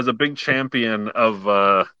 Silence, as a big champion of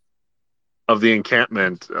the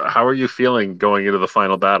encampment, how are you feeling going into the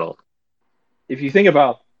final battle? If you think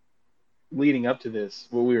about leading up to this,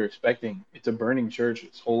 what we were expecting, it's a burning church,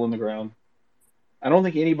 it's hole in the ground. I don't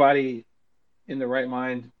think anybody in the right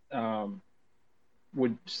mind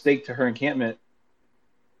would stake to her encampment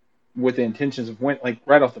with the intentions of win. Like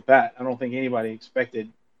right off the bat, I don't think anybody expected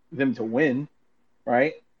them to win,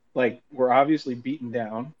 right? Like we're obviously beaten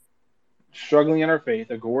down, struggling in our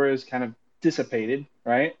faith. Agora is kind of dissipated,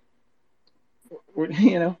 right?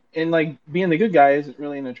 And like being the good guy isn't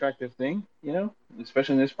really an attractive thing,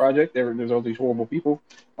 especially in this project. There's all these horrible people.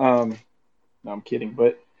 No, I'm kidding,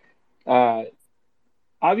 but uh,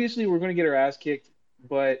 obviously we're going to get our ass kicked.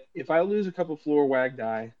 But if I lose a couple floor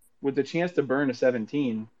WAGDIE with the chance to burn a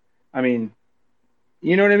 17, I mean,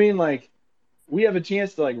 you know what I mean? Like we have a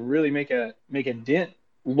chance to like really make a dent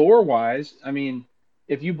lore wise. I mean,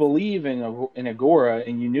 if you believe in Agora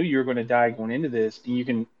and you knew you were going to die going into this, and you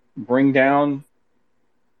can bring down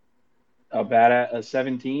a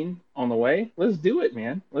 17 on the way, let's do it,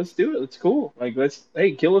 man. Let's do it. It's cool. Like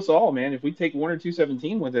hey, kill us all, man. If we take one or two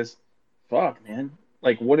 17 with us, fuck, man.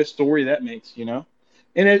 Like what a story that makes.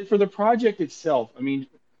 And for the project itself, I mean,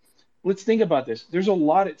 let's think about this. There's a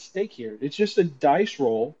lot at stake here. It's just a dice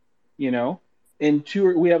roll, you know, and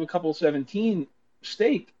we have a couple 17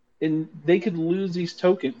 staked, and they could lose these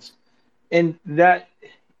tokens. And that,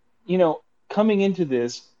 coming into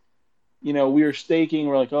this, we were staking.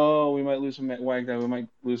 We're like, oh, we might lose some WAGDIE. We might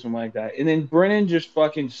lose some WAGDIE. And then Brennan just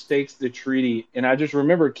fucking stakes the treaty. And I just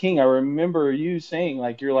remember, King, I remember you saying,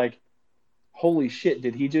 like, you're like, holy shit,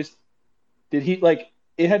 did he, like,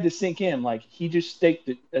 it had to sink in. Like, he just staked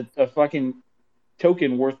a fucking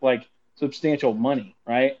token worth, like, substantial money,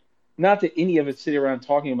 right? Not that any of us sit around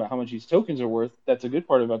talking about how much these tokens are worth. That's a good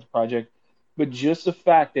part about the project. But just the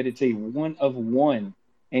fact that it's a one of one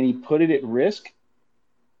and he put it at risk,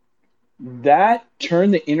 that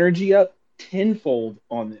turned the energy up tenfold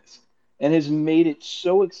on this and has made it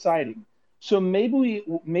so exciting. So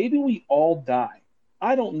maybe we all die.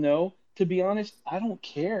 I don't know. To be honest, I don't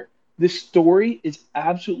care. The story is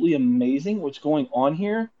absolutely amazing. What's going on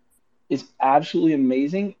here is absolutely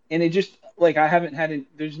amazing. And it just, like, I haven't had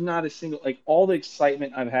there's not a single, like, all the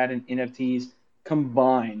excitement I've had in NFTs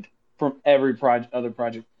combined from every other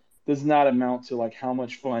project does not amount to, like, how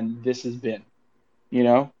much fun this has been.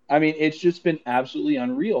 I mean, it's just been absolutely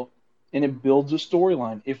unreal, and it builds a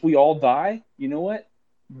storyline. If we all die, you know what?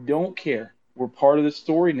 Don't care. We're part of the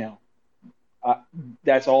story now.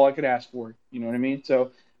 That's all I could ask for. You know what I mean?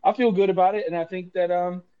 So I feel good about it, and I think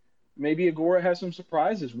that maybe Agora has some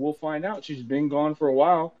surprises. We'll find out. She's been gone for a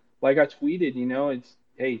while. Like I tweeted, it's,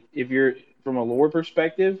 hey, if you're from a lore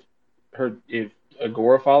perspective, if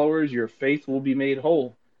Agora followers, your faith will be made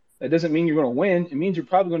whole. That doesn't mean you're going to win. It means you're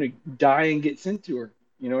probably going to die and get sent to her.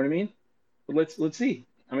 You know what I mean? But let's see.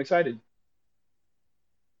 I'm excited.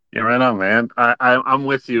 Yeah, right on, man. I'm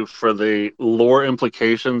with you. For the lore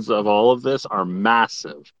implications of all of this are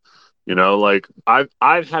massive. Like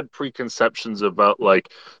I've had preconceptions about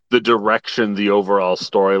like the direction the overall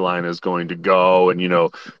storyline is going to go,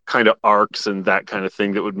 and kind of arcs and that kind of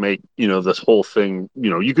thing that would make this whole thing.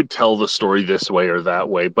 You could tell the story this way or that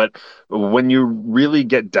way, but when you really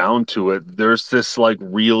get down to it, there's this like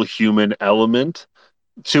real human element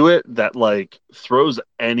to it that like throws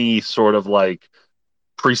any sort of like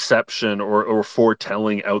perception or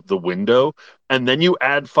foretelling out the window, and then you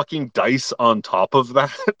add fucking dice on top of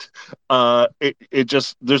that. It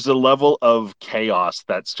just, there's a level of chaos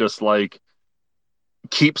that's just like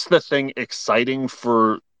keeps the thing exciting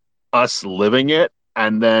for us living it,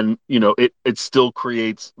 and then it still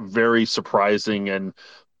creates very surprising and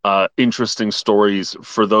interesting stories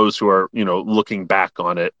for those who are looking back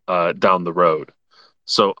on it down the road.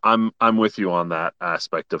 So I'm with you on that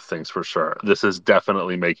aspect of things for sure. This is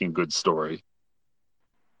definitely making good story.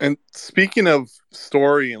 And speaking of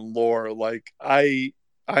story and lore, like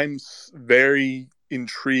I'm very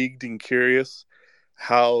intrigued and curious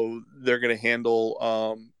how they're going to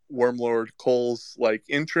handle Wormlord Cole's like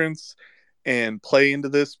entrance and play into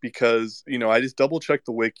this, because I just double checked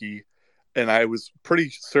the wiki and I was pretty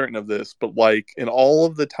certain of this, but like in all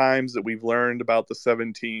of the times that we've learned about the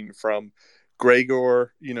 17, from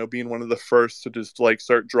Gregor being one of the first to just like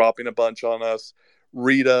start dropping a bunch on us,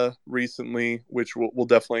 Rita recently, which we'll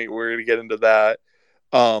definitely, we're going to get into that,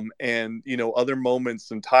 and other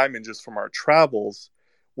moments in time and just from our travels.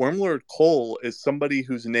 Wormlord Cole is somebody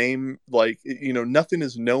whose name, like, nothing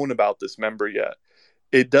is known about this member yet.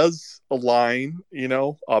 It does align,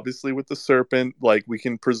 obviously with the serpent. Like we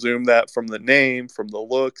can presume that from the name, from the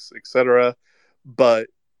looks, etc. But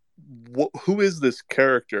who is this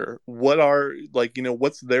character? What are, like,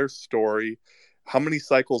 what's their story? How many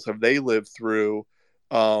cycles have they lived through?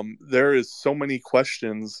 There is so many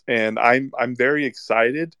questions, and I'm very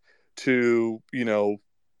excited to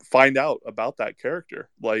find out about that character,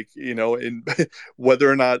 like, and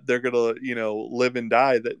whether or not they're gonna live and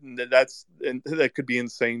die. That's, and that could be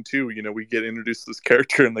insane too. We get introduced to this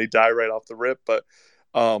character and they die right off the rip. But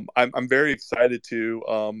I'm very excited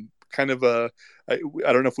to kind of I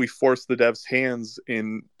don't know if we forced the devs' hands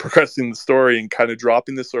in progressing the story and kind of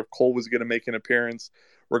dropping this, or if Cole was going to make an appearance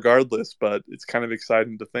regardless. But it's kind of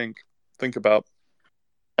exciting to think about.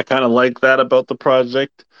 I kind of like that about the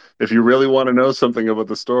project. If you really want to know something about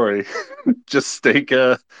the story, just stake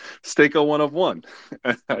a one of one,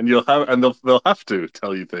 and they'll have to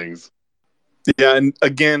tell you things. Yeah, and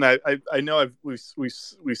again, I know we've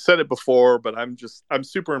said it before, but I'm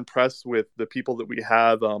super impressed with the people that we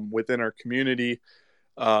have within our community.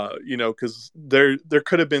 Because there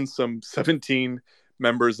could have been some 17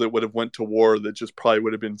 members that would have went to war that just probably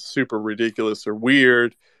would have been super ridiculous or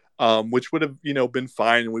weird, which would have been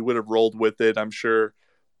fine and we would have rolled with it, I'm sure.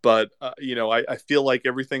 But I feel like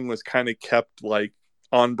everything was kind of kept like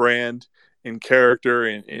on brand in character,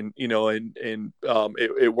 and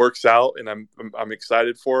it works out, and I'm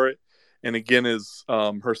excited for it. And again, as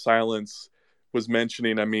her silence was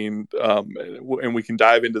mentioning, I mean, and we can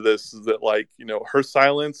dive into this, is that, like, her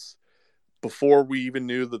silence before we even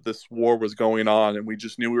knew that this war was going on and we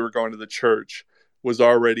just knew we were going to the church, was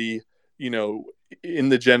already, you know, in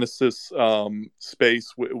the Genesis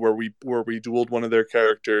space where we dueled one of their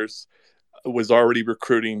characters, was already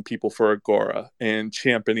recruiting people for Agora and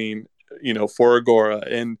championing, for Agora.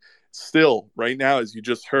 And still, right now, as you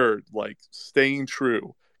just heard, like, staying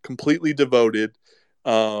true, completely devoted,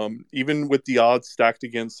 even with the odds stacked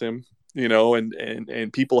against him,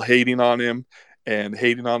 and people hating on him and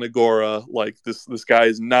hating on Agora. Like, this guy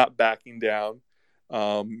is not backing down.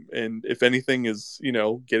 And if anything, is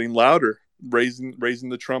getting louder, raising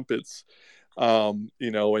the trumpets,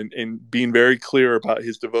 and being very clear about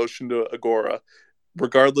his devotion to Agora,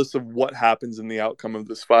 regardless of what happens in the outcome of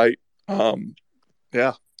this fight.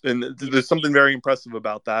 Yeah, and there's something very impressive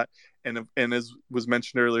about that. And as was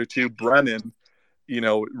mentioned earlier too, Brennan,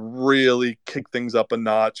 really kicked things up a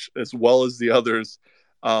notch, as well as the others.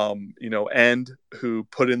 End, who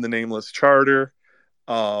put in the nameless charter,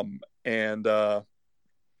 and now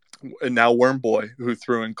Wormboy, who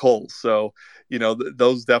threw in Cole. So,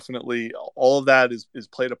 those definitely, all of that is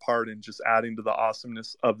played a part in just adding to the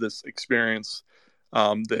awesomeness of this experience.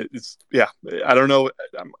 That it's, yeah, I don't know.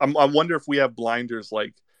 I wonder if we have blinders.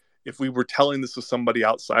 Like, if we were telling this to somebody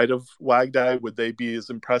outside of WAGDIE, would they be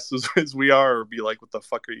as impressed as we are, or be like, "What the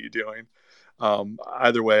fuck are you doing?"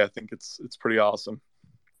 Either way, I think it's pretty awesome.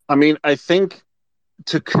 I mean, I think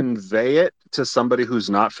to convey it to somebody who's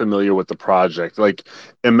not familiar with the project. Like,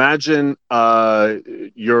 imagine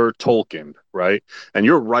you're Tolkien, right? And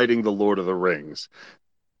you're writing the Lord of the Rings,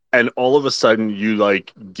 and all of a sudden you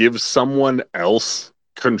like give someone else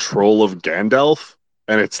control of Gandalf.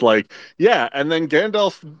 And it's like, yeah, and then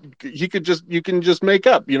Gandalf, you can just make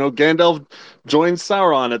up, Gandalf joins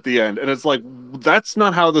Sauron at the end. And it's like, that's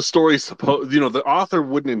not how the story's supposed, the author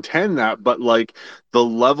wouldn't intend that, but like the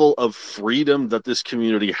level of freedom that this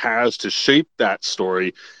community has to shape that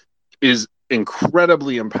story is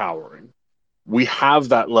incredibly empowering. We have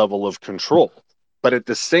that level of control. But at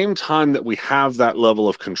the same time that we have that level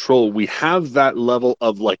of control, we have that level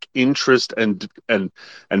of like interest and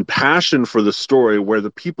passion for the story, where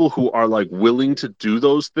the people who are like willing to do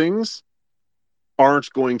those things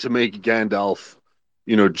aren't going to make Gandalf,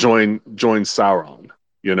 join Sauron.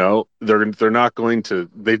 They're not going to.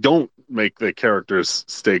 They don't make the characters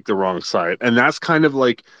stake the wrong side, and that's kind of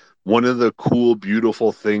like one of the cool,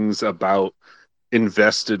 beautiful things about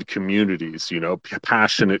invested communities,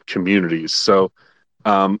 passionate communities. So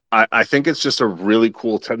I think it's just a really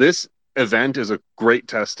cool. This event is a great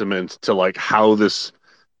testament to like how this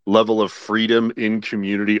level of freedom in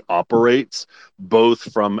community operates,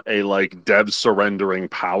 both from a like dev surrendering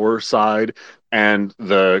power side and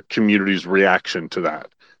the community's reaction to that.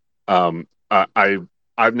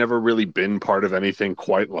 I've never really been part of anything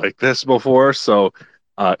quite like this before, so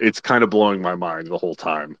it's kind of blowing my mind the whole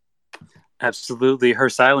time. Absolutely. Her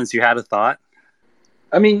silence, you had a thought?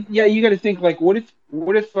 I mean, yeah, you got to think like, what if,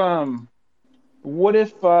 like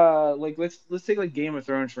let's take like Game of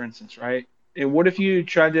Thrones for instance, right? And what if you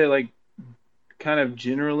tried to like kind of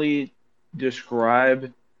generally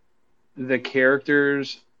describe the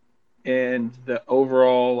characters and the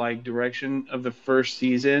overall like direction of the first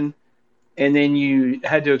season, and then you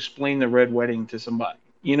had to explain the Red Wedding to somebody.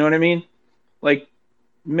 You know what I mean? Like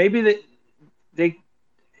maybe they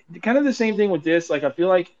kind of the same thing with this. Like I feel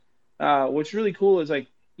like what's really cool is like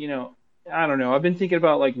I don't know. I've been thinking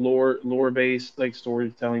about like lore based like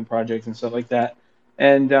storytelling projects and stuff like that,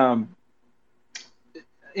 and I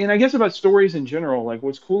guess about stories in general. Like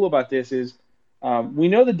what's cool about this is we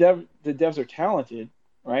know the devs are talented,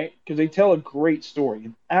 right? Because they tell a great story,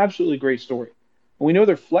 an absolutely great story. And we know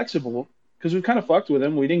they're flexible because we've kind of fucked with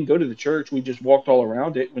them. We didn't go to the church. We just walked all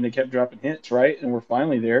around it when they kept dropping hints, right? And we're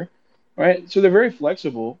finally there, right? So they're very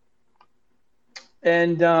flexible.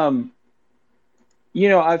 And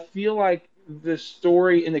I feel like the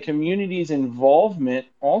story and the community's involvement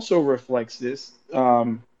also reflects this.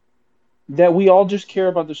 That we all just care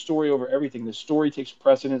about the story over everything. The story takes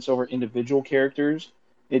precedence over individual characters.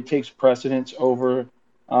 It takes precedence over.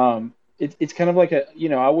 It's kind of like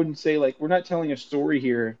I wouldn't say like we're not telling a story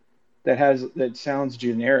here that sounds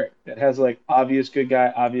generic. That has like obvious good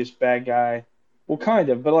guy, obvious bad guy. Well, kind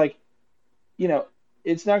of, but like you know,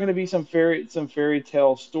 it's not going to be some fairy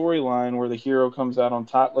tale storyline where the hero comes out on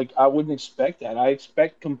top. Like I wouldn't expect that. I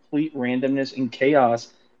expect complete randomness and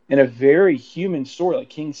chaos in a very human story. Like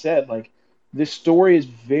King said, like this story is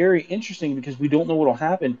very interesting because we don't know what'll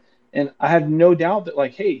happen. And I have no doubt that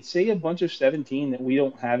like, hey, say a bunch of 17 that we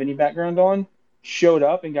don't have any background on showed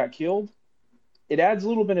up and got killed, it adds a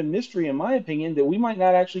little bit of mystery, in my opinion, that we might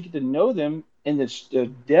not actually get to know them, and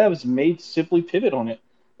the devs may simply pivot on it.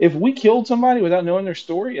 If we killed somebody without knowing their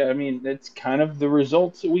story, I mean, that's kind of the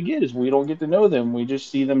results that we get is we don't get to know them. We just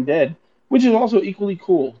see them dead, which is also equally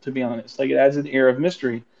cool, to be honest. Like it adds an air of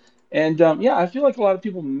mystery. And yeah, I feel like a lot of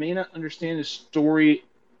people may not understand the story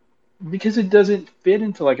because it doesn't fit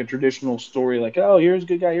into like a traditional story like, oh, here's a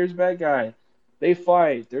good guy, here's a bad guy, they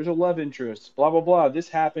fight, there's a love interest, blah blah blah, this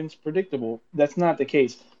happens, predictable. That's not the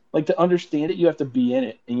case. Like to understand it, you have to be in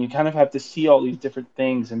it, and you kind of have to see all these different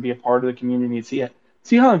things and be a part of the community and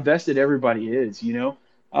see how invested everybody is, yeah,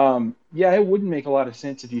 it wouldn't make a lot of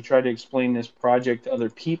sense if you tried to explain this project to other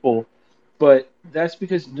people, but that's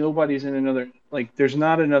because nobody's in another, like there's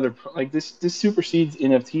not another, like this supersedes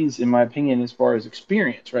NFTs in my opinion as far as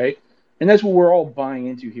experience, right? And that's what we're all buying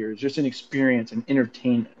into here. It's just an experience and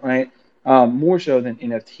entertainment, right? More so than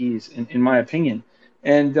NFTs, in my opinion.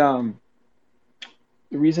 And the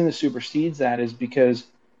reason it supersedes that is because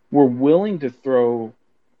we're willing to throw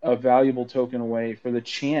a valuable token away for the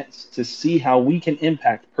chance to see how we can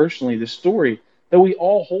impact personally the story that we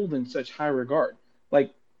all hold in such high regard.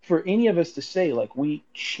 Like for any of us to say, like we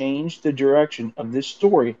changed the direction of this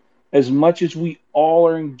story as much as we all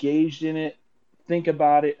are engaged in it, think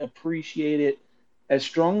about it, appreciate it, as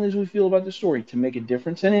strongly as we feel about the story, to make a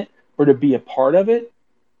difference in it or to be a part of it,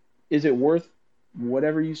 is it worth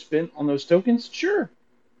whatever you spent on those tokens? Sure.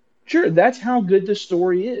 Sure, that's how good the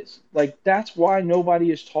story is. Like that's why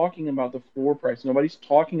nobody is talking about the floor price. Nobody's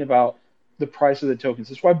talking about the price of the tokens.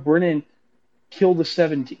 That's why Brennan killed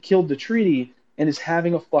the treaty and is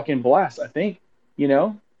having a fucking blast. I think, you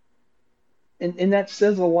know, and that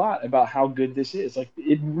says a lot about how good this is. Like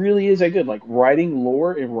it really is that good. Like writing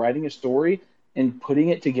lore and writing a story and putting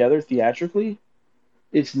it together theatrically,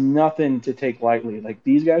 it's nothing to take lightly. Like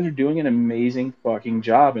these guys are doing an amazing fucking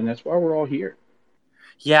job, and that's why we're all here.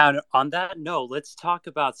 Yeah, and on that note, let's talk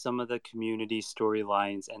about some of the community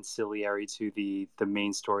storylines ancillary to the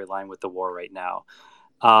main storyline with the war right now.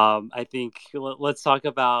 I think let's talk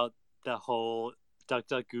about the whole Duck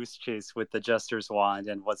Duck Goose Chase with the Jester's Wand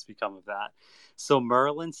and what's become of that. So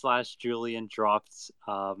Merlin slash Julian dropped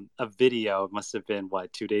a video. It must have been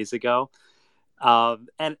what 2 days ago,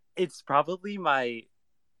 and it's probably my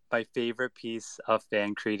favorite piece of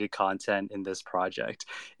fan created content in this project.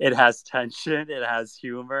 It has tension, it has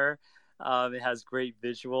humor, it has great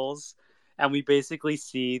visuals, and we basically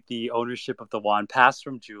see the ownership of the wand pass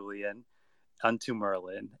from Julian unto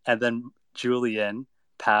Merlin, and then Julian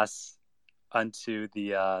pass unto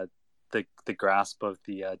the grasp of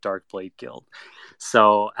the Dark Blade Guild.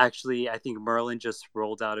 So actually, I think Merlin just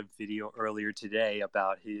rolled out a video earlier today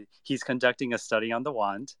about he's conducting a study on the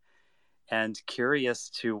wand and curious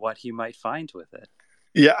to what he might find with it.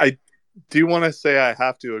 Yeah, I do want to say I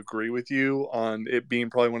have to agree with you on it being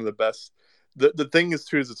probably one of the best. The thing is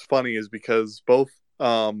too is it's funny is because both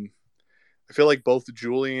I feel like both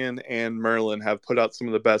Julian and Merlin have put out some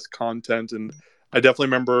of the best content, and I definitely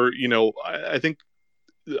remember, I think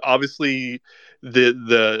obviously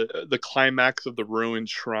the climax of the ruined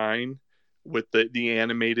shrine with the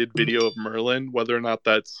animated video of Merlin, whether or not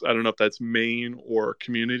that's, I don't know if that's main or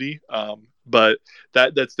community, but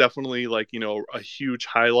that's definitely like a huge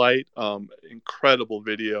highlight, incredible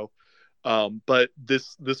video. But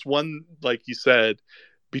this one, like you said,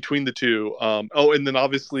 between the two, oh, and then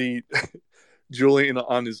obviously Julian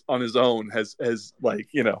on his own has like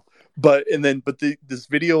but this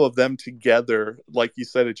video of them together, like you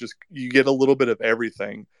said, it just you get a little bit of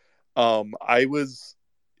everything. I was,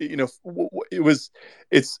 it was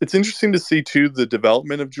it's interesting to see too the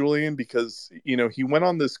development of Julian, because he went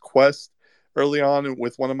on this quest early on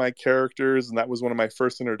with one of my characters, and that was one of my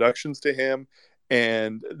first introductions to him.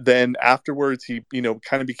 And then afterwards he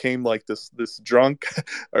kind of became like this drunk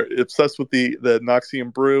or obsessed with the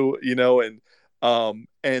Noxian brew,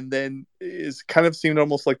 and then is kind of seemed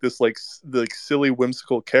almost like this like silly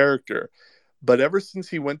whimsical character. But ever since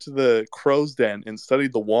he went to the crow's den and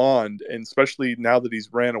studied the wand, and especially now that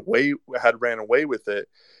had ran away with it,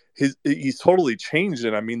 he's totally changed.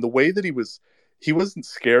 And I mean, the way that he wasn't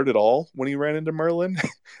scared at all when he ran into Merlin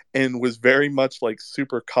and was very much like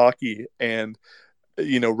super cocky and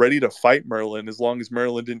ready to fight Merlin as long as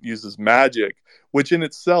Merlin didn't use his magic, which in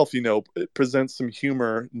itself, it presents some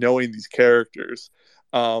humor knowing these characters.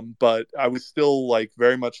 But I was still like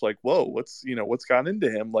very much like, whoa, what's gotten into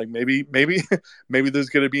him? Like maybe maybe there's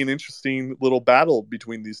going to be an interesting little battle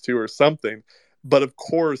between these two or something. But of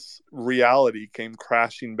course, reality came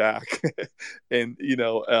crashing back, and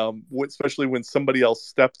especially when somebody else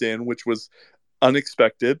stepped in, which was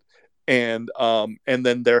unexpected, and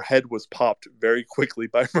then their head was popped very quickly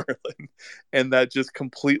by Merlin, and that just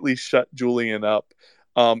completely shut Julian up.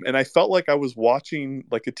 And I felt like I was watching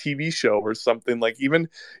like a TV show or something. Like even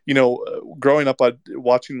growing up, I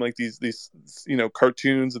watching like these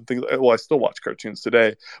cartoons and things. Well, I still watch cartoons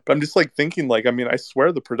today, but I'm just like thinking like, I mean, I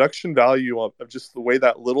swear the production value of just the way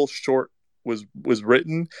that little short was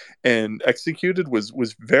written and executed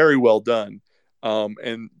was very well done.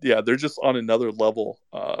 And yeah, they're just on another level.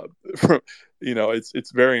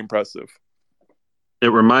 It's very impressive. It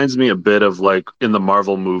reminds me a bit of like in the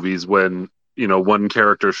Marvel movies when one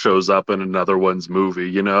character shows up in another one's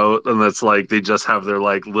movie, and that's like they just have their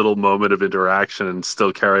like little moment of interaction and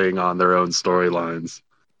still carrying on their own storylines.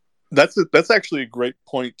 That's actually a great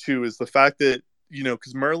point too, is the fact that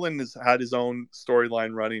because Merlin has had his own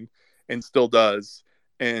storyline running and still does,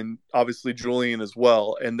 and obviously Julian as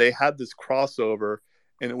well, and they had this crossover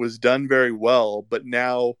and it was done very well. But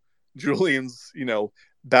now Julian's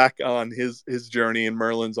back on his journey and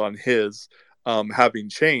Merlin's on his, having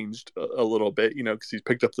changed a little bit, because he's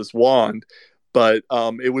picked up this wand. But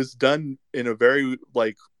it was done in a very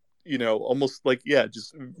like almost like, yeah,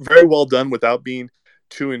 just very well done without being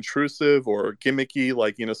too intrusive or gimmicky.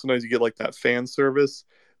 Like sometimes you get like that fan service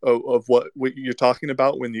of what you're talking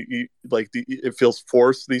about when you like it feels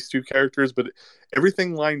forced, these two characters, but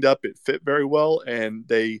everything lined up, it fit very well, and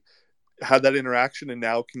they had that interaction and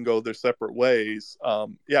now can go their separate ways.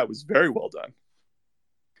 Yeah, it was very well done.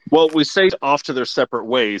 Well, we say off to their separate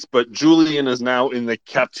ways, but Julian is now in the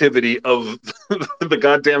captivity of the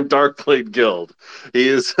goddamn Darkblade Guild. He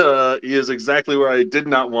is exactly where I did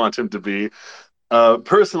not want him to be.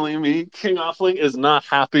 Personally, me, King Offling, is not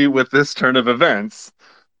happy with this turn of events.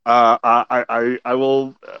 I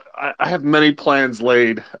will. I have many plans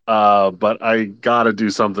laid, but I gotta do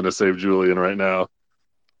something to save Julian right now.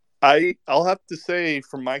 I'll have to say,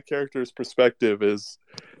 from my character's perspective, is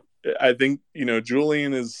I think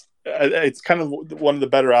Julian is. It's kind of one of the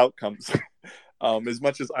better outcomes. As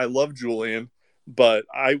much as I love Julian, but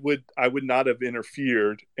I would not have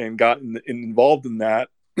interfered and gotten involved in that.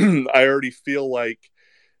 I already feel like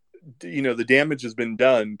the damage has been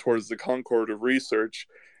done towards the Concord of Research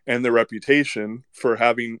and the reputation for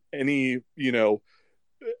having any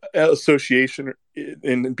association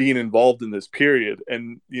in being involved in this period,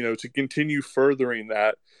 and to continue furthering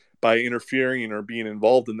that by interfering or being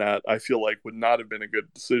involved in that, I feel like would not have been a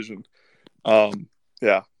good decision.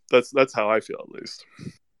 Yeah, that's how I feel, at least.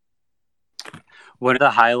 One of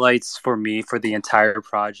the highlights for me for the entire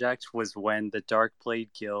project was when the Darkblade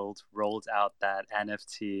Guild rolled out that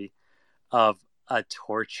NFT of a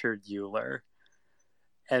tortured Euler.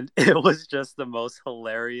 And it was just the most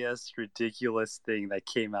hilarious, ridiculous thing that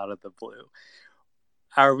came out of the blue.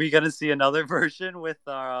 Are we going to see another version with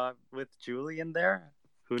Julian there?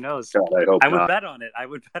 Who knows? God, I hope I would not. bet on it. I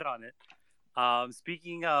would bet on it.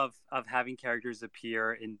 Speaking of having characters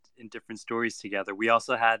appear in different stories together, we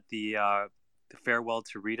also had the Farewell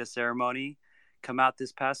to Rita ceremony come out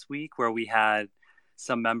this past week, where we had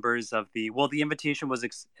some members of the invitation was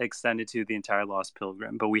extended to the entire Lost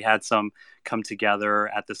Pilgrim, but we had some come together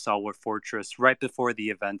at the Saltwood Fortress right before the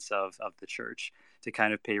events of the church to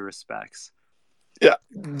kind of pay respects. Yeah,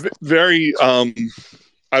 very.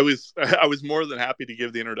 I was more than happy to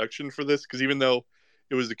give the introduction for this, because even though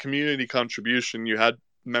it was a community contribution, you had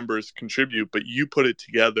members contribute, but you put it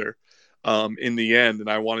together in the end, and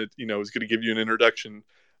I wanted, I was going to give you an introduction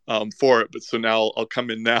for it, but so now I'll come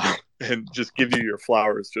in now and just give you your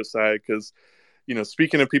flowers, Josiah, because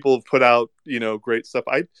speaking of people who've put out great stuff,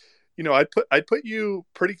 I'd put you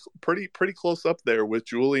pretty close up there with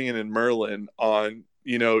Julian and Merlin on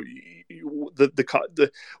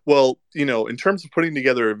well, in terms of putting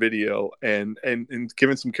together a video and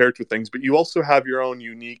giving some character things, but you also have your own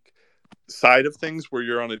unique side of things where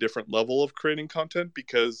you're on a different level of creating content,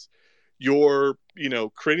 because you're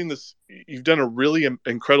creating this, you've done a really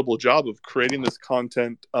incredible job of creating this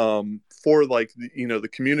content for like the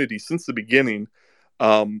community since the beginning,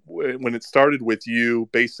 when it started with you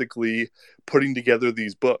basically putting together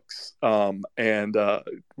these books, and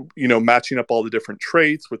matching up all the different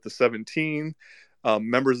traits with the 17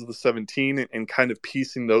 members of the 17, and kind of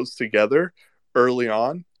piecing those together early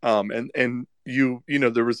on, and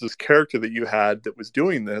there was this character that you had that was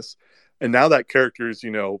doing this, and now that character is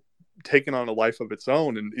taken on a life of its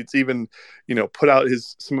own, and it's even put out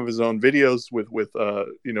some of his own videos with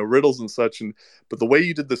riddles and such. And but the way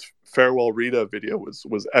you did this Farewell Rita video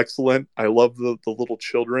was excellent. I love the little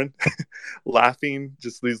children laughing,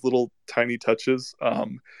 just these little tiny touches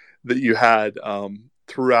that you had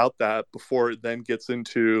throughout that, before it then gets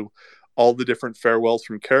into all the different farewells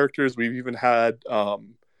from characters. We've even had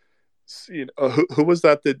who was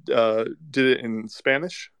that did it in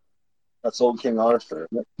Spanish? That's old King Arthur.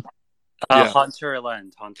 Yeah. Hunter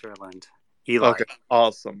Land, Eli. Okay,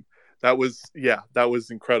 awesome. That was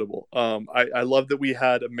incredible. I love that we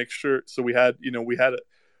had a mixture. So we had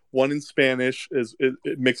one in Spanish, is it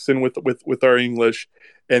mixed in with our English,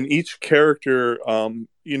 and each character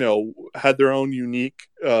had their own unique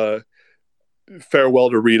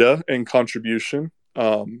farewell to Rita and contribution.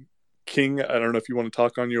 King, I don't know if you want to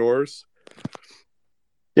talk on yours.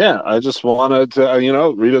 Yeah, I just wanted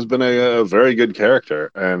to, Rita's been a very good character,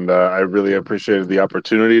 and I really appreciated the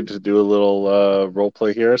opportunity to do a little role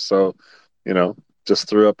play here. So, just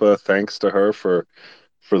threw up a thanks to her for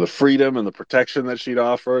the freedom and the protection that she'd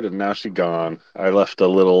offered, and now she's gone. I left a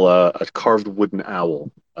little a carved wooden owl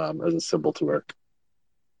as a symbol to her.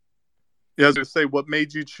 Yeah, I was going to say, what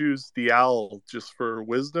made you choose the owl? Just for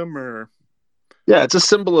wisdom, or? Yeah, it's a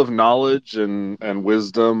symbol of knowledge and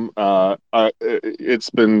wisdom. It's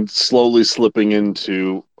been slowly slipping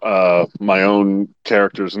into my own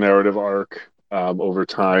character's narrative arc over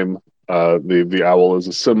time. The owl is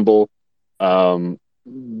a symbol, but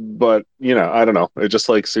I don't know. It just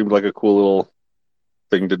seemed like a cool little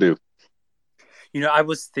thing to do. I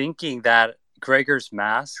was thinking that Gregor's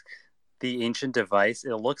mask, the ancient device,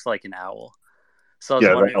 it looks like an owl. So I was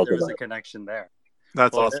wondering if there was a connection there.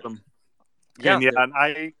 That's awesome. Yeah,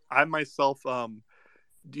 and I myself,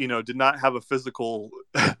 did not have a physical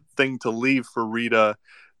thing to leave for Rita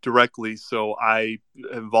directly. So I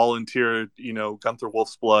have volunteered, Gunther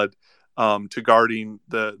Wolf's blood to guarding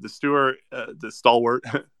the steward, the stalwart,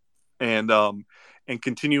 and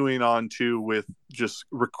continuing on to with just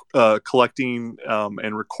collecting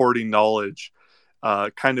and recording knowledge,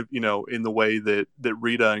 kind of in the way that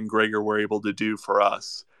Rita and Gregor were able to do for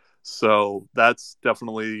us. So that's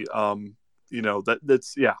definitely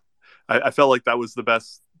that's yeah. I felt like that was the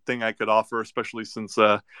best thing I could offer, especially since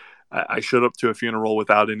I showed up to a funeral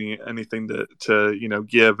without anything to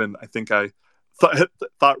give, and I think I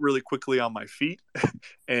thought really quickly on my feet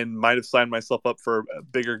and might have signed myself up for a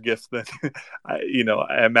bigger gift than I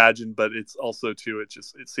imagined, but it's also too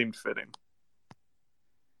it seemed fitting.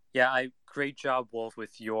 Yeah, great job, Wolf,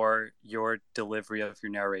 with your delivery of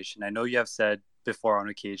your narration. I know you have said before on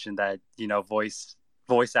occasion that voice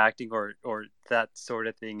acting or that sort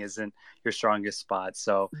of thing isn't your strongest spot.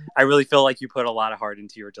 So I really feel like you put a lot of heart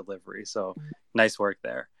into your delivery. So nice work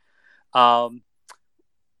there.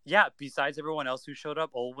 Yeah, besides everyone else who showed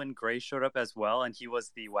up, Olwen Gray showed up as well, and he was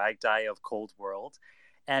the WAGDIE of Cold World.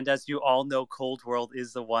 And as you all know, Cold World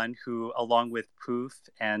is the one who, along with Poof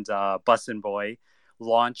and Bussin' Boy,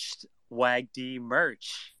 launched WAGDIE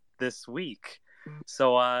merch this week.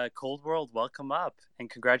 So Cold World, welcome up, and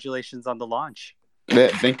congratulations on the launch. Yeah,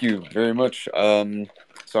 thank you very much.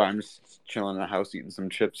 So I'm just chilling in the house eating some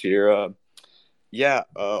chips here.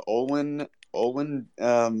 Olwen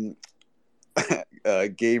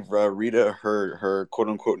gave Rita her quote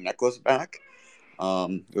unquote necklace back.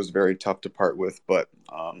 It was very tough to part with, but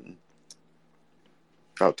about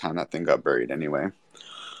time that thing got buried anyway.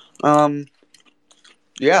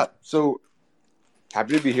 So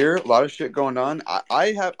happy to be here. A lot of shit going on.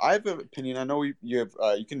 I have an opinion. I know you have.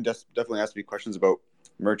 You can definitely ask me questions about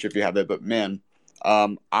merch if you have it. But man,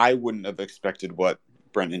 I wouldn't have expected what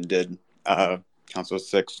Brendan did, Council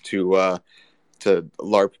 6 to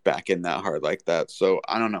LARP back in that hard like that. So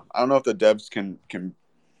I don't know. I don't know if the devs can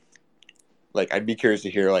like. I'd be curious to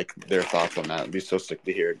hear like their thoughts on that. It'd be so sick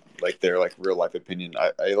to hear like their like real life opinion.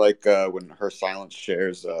 I like when her silence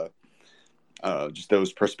shares just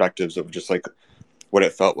those perspectives of just like what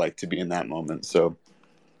it felt like to be in that moment. So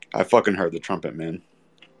I fucking heard the trumpet, man.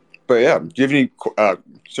 But yeah, do you have any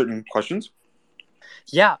certain questions?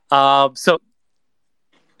 Yeah. So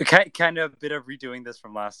kind of a bit of redoing this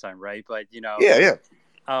from last time, right? But Yeah.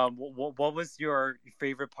 What was your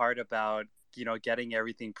favorite part about getting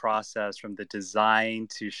everything processed from the design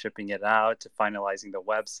to shipping it out to finalizing the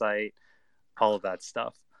website, all of that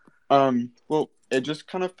stuff? Well, it just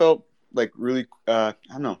kind of felt like really I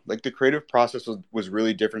don't know, like the creative process was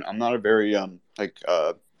really different. I'm not a very I'm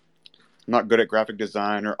not good at graphic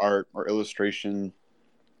design or art or illustration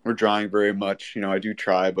or drawing very much. I do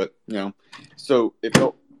try, but so it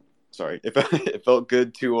felt it felt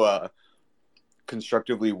good to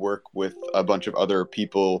constructively work with a bunch of other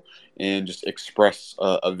people and just express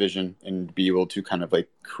a vision and be able to kind of like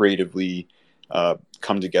creatively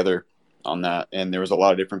come together on that. And there was a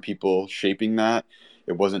lot of different people shaping that.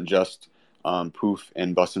 It wasn't just Poof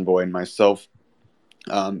and Bussin' Boy and myself.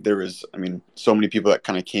 There was, so many people that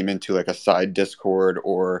kind of came into like a side Discord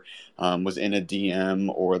or was in a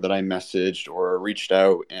DM or that I messaged or reached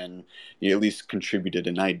out and at least contributed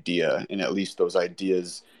an idea. And at least those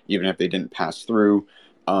ideas, even if they didn't pass through,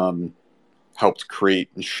 helped create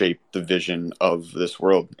and shape the vision of this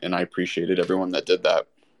world. And I appreciated everyone that did that.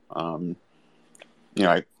 I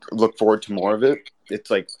look forward to more of it. It's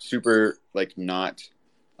like super like not,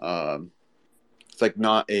 it's like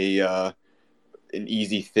not an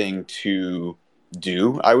easy thing to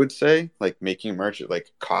do, I would say. Like making merch, it like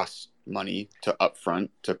costs money to upfront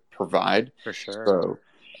to provide. For sure. So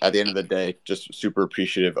at the end of the day, just super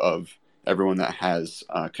appreciative of everyone that has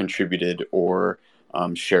contributed or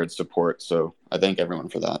shared support. So I thank everyone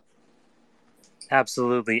for that.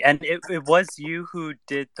 Absolutely. And it was you who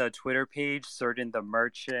did the Twitter page, certain the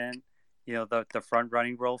merchant, the front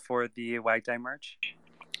running role for the WAGDIE merch?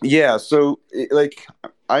 Yeah, so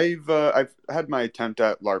I've had my attempt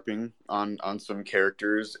at LARPing on some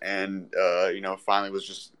characters, and finally was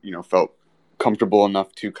just felt comfortable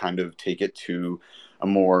enough to kind of take it to a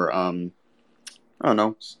more I don't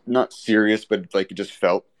know, not serious, but like it just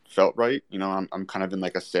felt right. I'm kind of in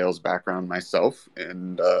like a sales background myself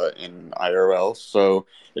and in IRL, so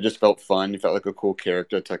it just felt fun. It felt like a cool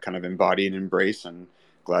character to kind of embody and embrace, and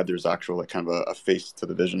glad there's actual like kind of a face to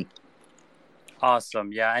the vision.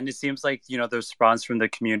 Awesome. Yeah. And it seems like, the response from the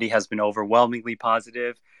community has been overwhelmingly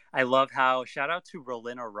positive. I love how, shout out to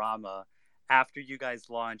Rolina Rama. After you guys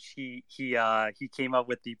launched, he came up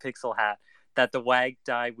with the pixel hat that the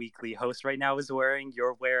WAGDIE Weekly host right now is wearing,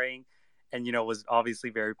 you're wearing. and was obviously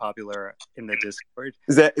very popular in the Discord.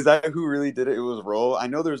 Is that who really did it? It was Roll. I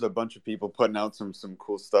know there's a bunch of people putting out some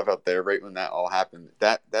cool stuff out there right when that all happened.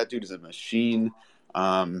 That dude is a machine.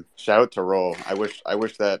 Shout out to Roll. I wish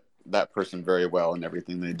that person very well in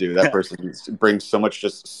everything they do. That person brings so much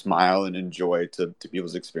just smile and joy to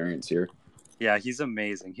people's experience here. Yeah, he's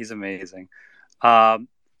amazing.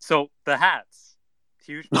 So the hats,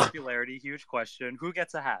 huge popularity, huge question. Who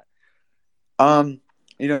gets a hat? A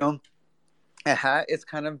hat is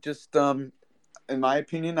kind of just in my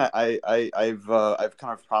opinion, I've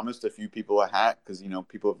kind of promised a few people a hat because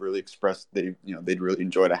people have really expressed they'd really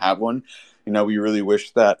enjoy to have one. We really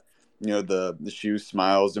wish that the shoes,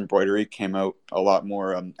 smiles, embroidery came out a lot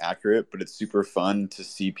more accurate, but it's super fun to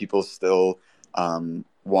see people still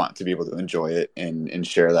want to be able to enjoy it and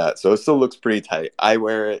share that. So it still looks pretty tight. I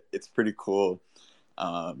wear it; it's pretty cool.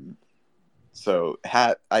 So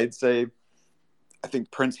hat, I'd say. I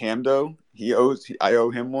think Prince Hamdo. I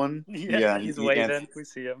owe him one. Yeah, he's waving. We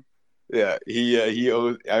see him. Yeah, he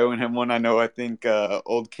owes. I owe him one. I think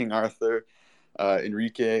old King Arthur,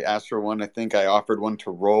 Enrique asked for one. I think I offered one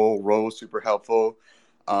to Roll. Roll was super helpful.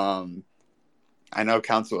 I know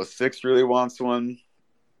Council of Six really wants one.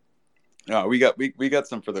 We got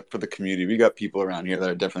some for the community. We got people around here that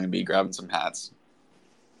are definitely gonna be grabbing some hats.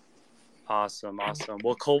 Awesome.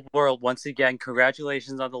 Well, Cold World, once again,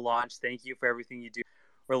 congratulations on the launch. Thank you for everything you do.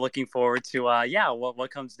 We're looking forward to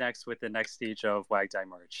what comes next with the next stage of WAGDIE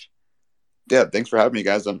merch. Yeah, thanks for having me,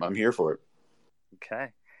 guys. I'm here for it.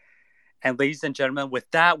 Okay. And ladies and gentlemen, with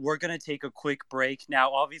that, we're going to take a quick break.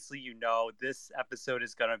 Now, obviously, this episode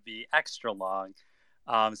is going to be extra long.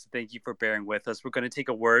 So thank you for bearing with us. We're going to take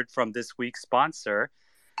a word from this week's sponsor.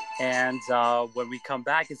 And when we come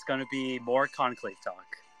back, it's going to be more Conclave talk.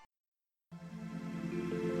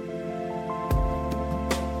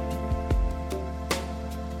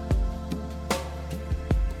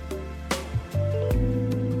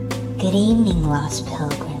 Good evening, lost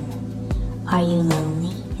pilgrim. Are you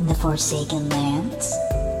lonely in the forsaken lands?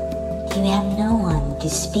 Do you have no one to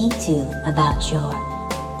speak to about your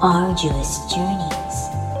arduous journeys?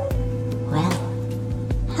 Well,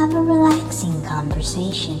 have a relaxing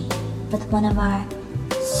conversation with one of our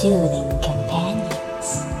soothing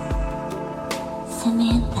companions.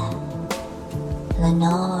 Samantha,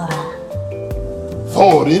 Lenora.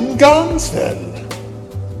 Thorin Gansfell.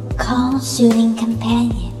 Call soothing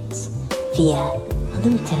companions via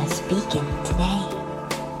Luta's Beacon today.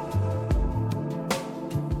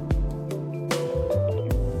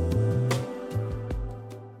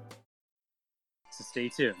 So stay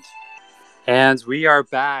tuned. And we are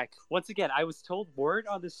back. Once again, I was told word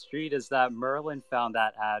on the street is that Merlin found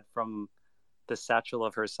that ad from the Satchel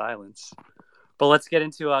of Her Silence. But let's get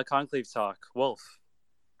into Conclave talk. Wolf,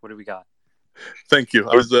 what do we got? Thank you.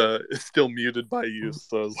 I was still muted by you,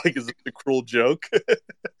 so I was like, "Is it a cruel joke?"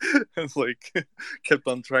 I was like, kept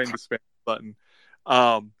on trying to spam the button.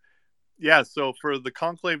 Yeah. So for the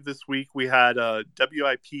conclave this week, we had a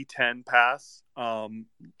WIP 10 pass. I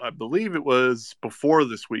believe it was before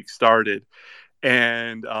this week started,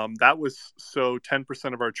 and that was so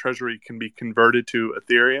 10% of our treasury can be converted to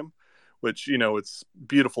Ethereum, which it's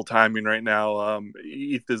beautiful timing right now.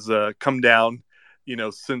 ETH has come down.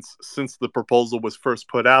 Since the proposal was first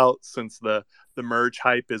put out, since the merge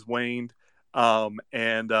hype has waned,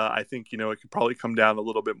 and I think it could probably come down a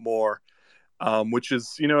little bit more, which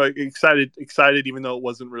is excited, even though it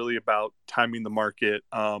wasn't really about timing the market.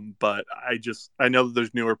 But I know that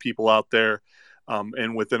there's newer people out there,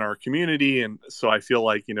 and within our community, and so I feel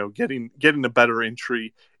like getting a better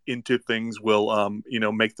entry into things will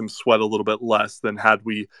make them sweat a little bit less than had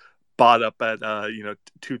we bought up at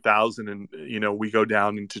 2000 and we go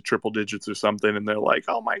down into triple digits or something and they're like,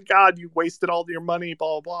 oh my god, you wasted all your money,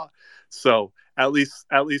 blah blah blah. So at least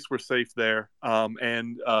we're safe there.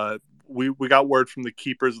 And we got word from the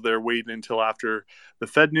keepers they're waiting until after the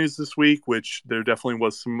Fed news this week, which there definitely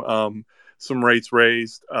was some rates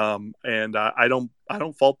raised, and I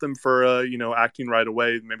don't fault them for acting right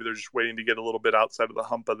away. Maybe they're just waiting to get a little bit outside of the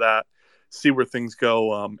hump of that, see where things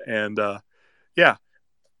go, yeah.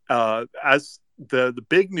 As the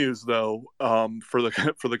big news though, for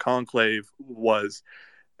the conclave was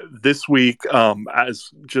this week, as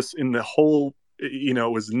just in the whole,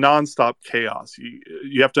 it was nonstop chaos.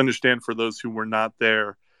 You have to understand, for those who were not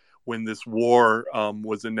there when this war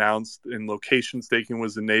was announced and location staking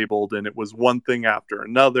was enabled, and it was one thing after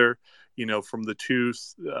another, from the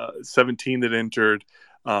 217 that entered,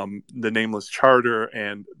 the Nameless Charter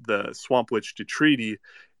and the Swamp Witch Treaty.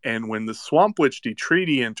 And when the Swamp Witch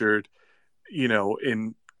Treaty entered,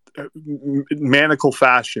 in maniacal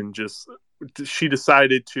fashion, just she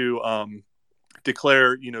decided to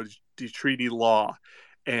declare, the treaty law,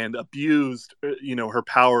 and abused, her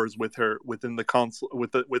powers within the council,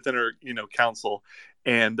 within her, council,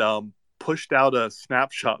 and pushed out a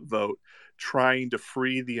snapshot vote trying to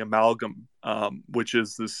free the amalgam, which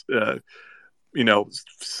is this,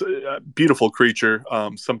 beautiful creature.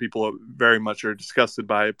 Some people very much are disgusted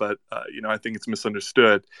by it, but I think it's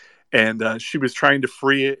misunderstood. And she was trying to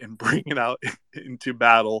free it and bring it out into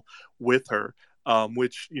battle with her.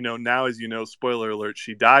 Which, now, as spoiler alert,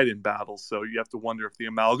 she died in battle. So you have to wonder if the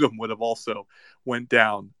amalgam would have also went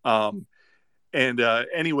down.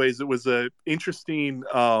 Anyways, it was a interesting,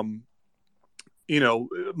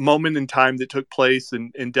 moment in time that took place,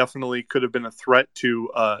 and definitely could have been a threat to,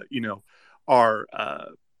 our,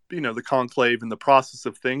 the conclave and the process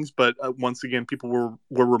of things. But once again, people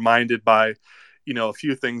were reminded by, a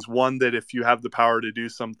few things. One, that if you have the power to do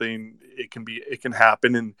something, it can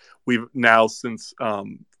happen. And we've now since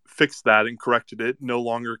fixed that and corrected it. No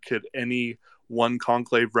longer could any one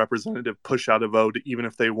conclave representative push out a vote, even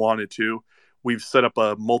if they wanted to. We've set up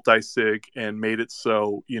a multi-sig and made it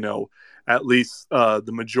so, at least the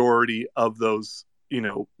majority of those,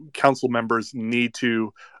 council members need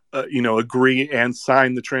to, agree and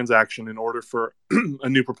sign the transaction in order for a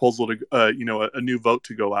new proposal to, a new vote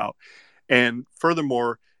to go out. And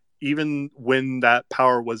furthermore, even when that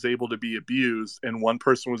power was able to be abused and one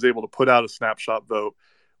person was able to put out a snapshot vote,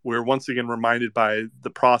 we're once again reminded by the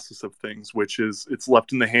process of things, which is it's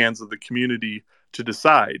left in the hands of the community to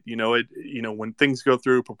decide. When things go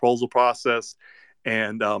through a proposal process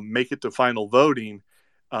and make it to final voting,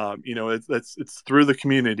 it's through the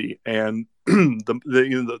community, and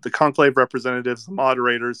the conclave representatives, the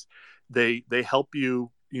moderators, they help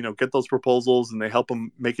you, get those proposals, and they help them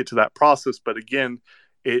make it to that process. But again,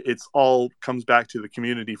 it's all comes back to the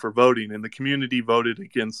community for voting, and the community voted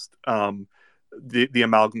against the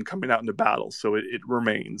amalgam coming out into battle, so it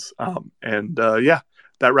remains.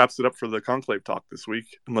 That wraps it up for the conclave talk this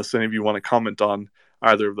week. Unless any of you want to comment on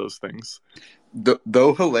either of those things.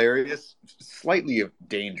 Though hilarious, slightly a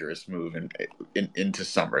dangerous move into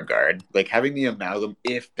some regard. Like having the amalgam,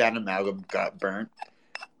 if that amalgam got burnt,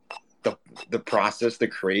 the process, the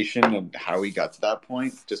creation, and how we got to that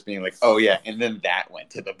point, just being like, oh yeah, and then that went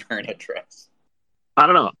to the burn address. I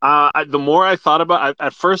don't know. The more I thought about it,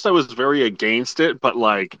 at first I was very against it, but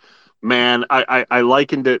man, I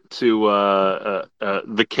likened it to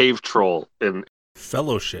the cave troll in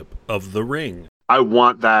Fellowship of the Ring. I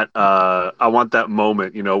want that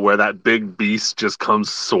moment, where that big beast just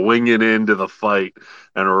comes swinging into the fight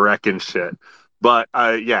and wrecking shit. But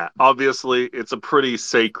obviously it's a pretty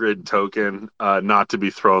sacred token, not to be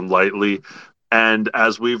thrown lightly. And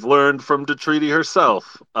as we've learned from Detreaty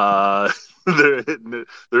herself,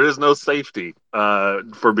 there is no safety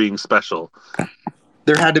for being special.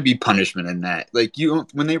 There had to be punishment in that. Like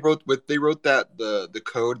when they wrote that the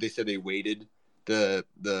code, they said they weighted the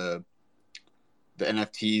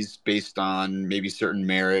NFTs based on maybe certain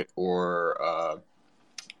merit or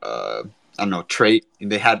I don't know, trait, and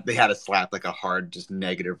they had to slap like a hard just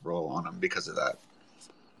negative roll on them because of that.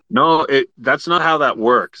 No, that's not how that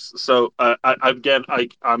works. So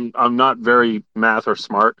I'm not very math or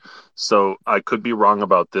smart, so I could be wrong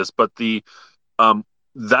about this, but the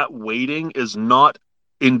that weighting is not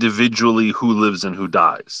individually who lives and who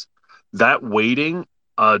dies. That weighting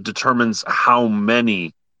determines how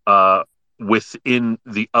many within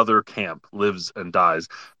the other camp lives and dies.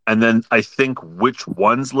 And then I think which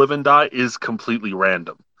ones live and die is completely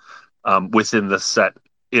random within the set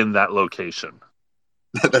in that location.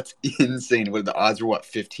 That's insane. What the odds are? What,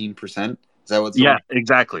 15%? Is that what's Yeah,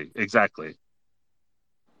 exactly.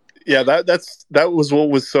 Yeah, that was what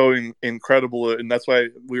was so incredible, and that's why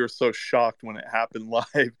we were so shocked when it happened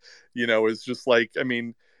live. It's just like, I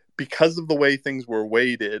mean, because of the way things were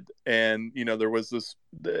weighted, and there was this,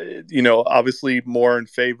 obviously more in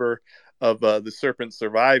favor of the serpent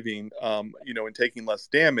surviving, and taking less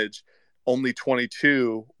damage. Only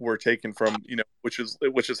 22 were taken from, which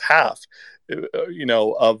is half,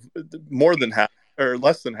 of more than half or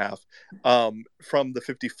less than half, from the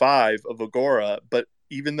 55 of Agora. But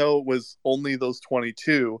even though it was only those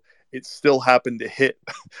 22, it still happened to hit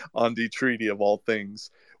on Detreaty of all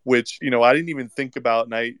things, which, I didn't even think about.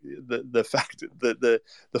 And the fact that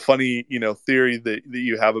the funny, theory that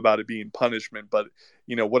you have about it being punishment, but,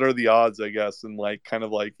 what are the odds, I guess, and kind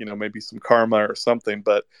of maybe some karma or something.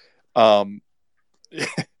 But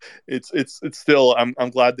it's still, I'm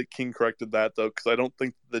glad that King corrected that, though, because I don't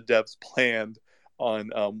think the devs planned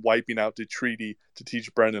on wiping out Detreaty to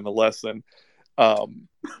teach Brennan a lesson.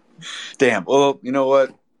 Damn. Well, you know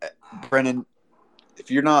what, Brennan,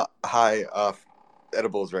 if you're not high off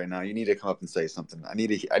edibles right now, you need to come up and say something. I need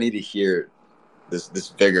to hear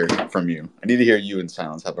this vigor from you. I need to hear you in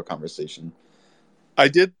silence have a conversation. I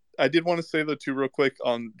did want to say though too real quick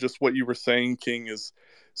on just what you were saying, King, is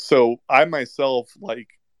so I myself like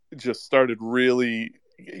just started really,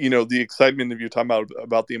 the excitement of you talking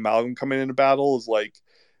about the amalgam coming into battle is like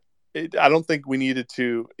I don't think it needed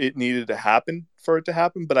to happen for it to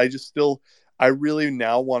happen, but I really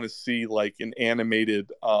now want to see like an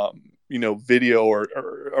animated video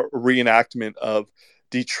or reenactment of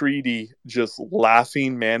Detreaty just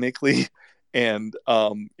laughing manically and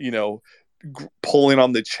pulling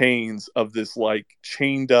on the chains of this like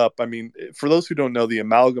chained up. I mean, for those who don't know, the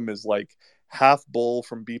amalgam is like half bull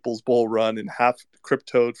from Beeple's Bull Run and half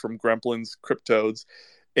cryptoad from Gremplin's Cryptoads,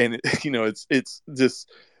 and it's this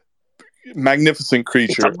magnificent It's a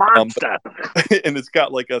creature. monster. And it's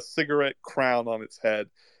got like a cigarette crown on its head.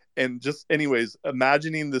 And just, anyways,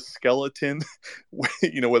 imagining the skeleton,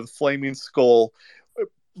 with a flaming skull,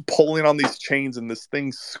 pulling on these chains and this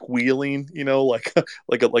thing squealing, like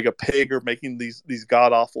a pig, or making these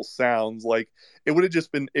god awful sounds. Like it would have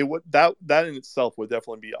just been it would that in itself would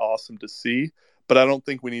definitely be awesome to see. But I don't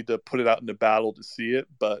think we need to put it out into battle to see it.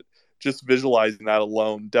 But just visualizing that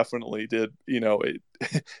alone definitely did, it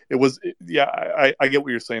it was yeah, I get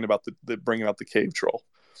what you're saying about the bringing out the cave troll.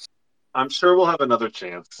 I'm sure we'll have another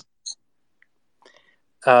chance.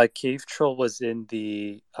 Cave Troll was in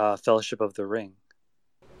the Fellowship of the Ring.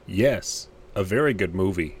 Yes, a very good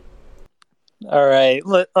movie. All right.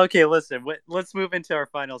 Okay, listen. Let's move into our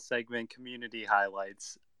final segment, community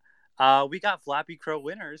highlights. We got Flappy Crow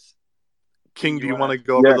winners. King, do you want to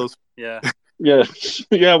go over those? Yeah. Yeah,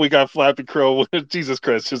 we got Flappy Crow. Jesus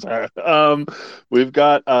Christ, we've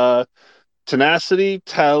got Tenacity,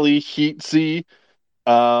 Tally, Heatsy,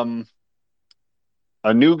 a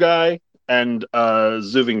new guy, and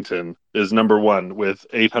Zuvington is number one with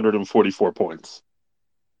 844 points.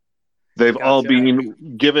 They've all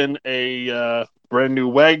been given a brand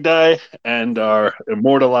new WAGDIE and are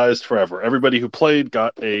immortalized forever. Everybody who played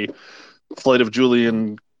got a Flight of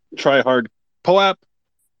Julian Tryhard POAP.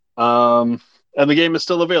 And the game is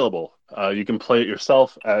still available. You can play it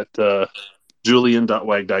yourself at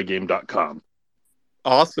julian.wagdiegame.com.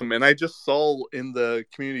 Awesome. And I just saw in the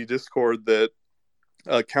community Discord that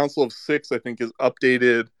Council of Six, I think, has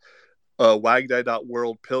updated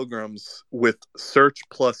wagdie.world pilgrims with search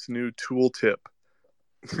plus new tooltip.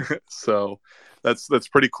 So that's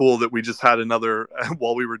pretty cool that we just had another,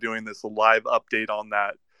 while we were doing this, a live update on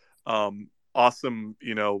that awesome,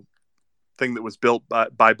 thing that was built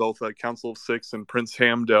by both Council of Six and Prince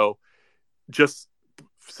Hamdo just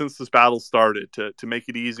since this battle started to make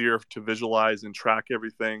it easier to visualize and track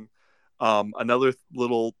everything. Another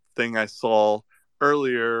little thing I saw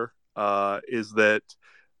earlier is that,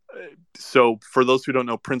 so for those who don't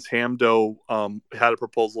know, Prince Hamdo had a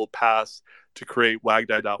proposal pass to create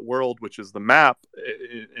wagdie.world, which is the map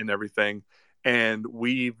and everything. And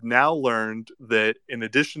we've now learned that in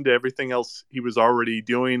addition to everything else he was already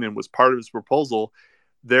doing and was part of his proposal,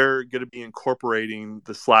 they're going to be incorporating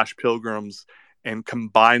the slash pilgrims and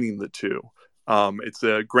combining the two. It's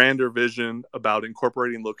a grander vision about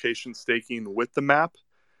incorporating location staking with the map,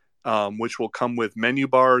 which will come with menu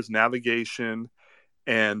bars, navigation,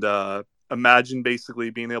 and imagine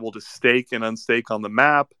basically being able to stake and unstake on the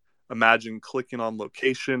map. Imagine clicking on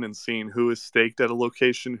location and seeing who is staked at a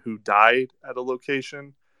location, who died at a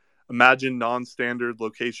location. Imagine non-standard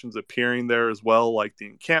locations appearing there as well, like the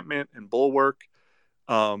encampment and bulwark.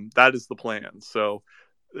 That is the plan. So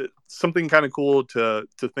something kind of cool to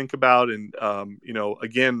think about. And,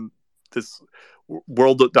 again, this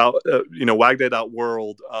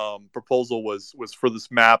wagdie.world proposal was for this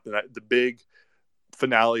map. And the big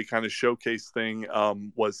finale kind of showcase thing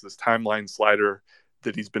was this timeline slider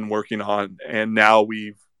that he's been working on. And now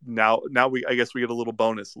we I guess we get a little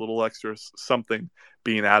bonus, a little extra something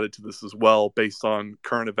being added to this as well, based on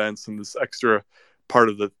current events and this extra part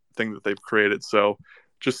of the thing that they've created. So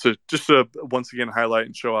just to once again highlight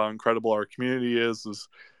and show how incredible our community is, as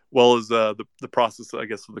well as the process, I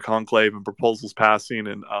guess, of the conclave and proposals passing,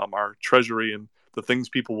 and our treasury and the things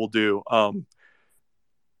people will do.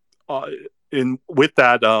 And with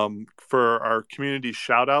that, for our community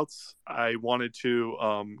shout outs, I wanted to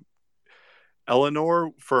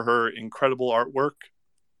Eleanor for her incredible artwork.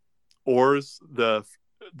 Urs, the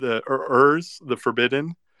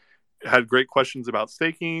Forbidden, had great questions about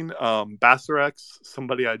staking. Bassarex,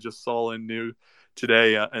 somebody I just saw and knew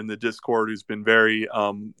today in the Discord, who's been very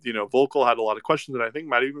vocal, had a lot of questions that I think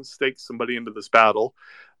might even stake somebody into this battle.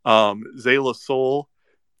 Zayla Soul,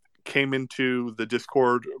 came into the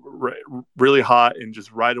Discord really hot and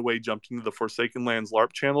just right away jumped into the Forsaken Lands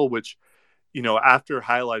LARP channel, which, after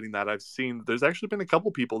highlighting that, I've seen there's actually been a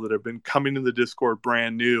couple people that have been coming to the Discord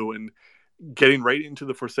brand new and getting right into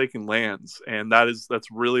the Forsaken Lands. And that's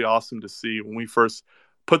really awesome to see. When we first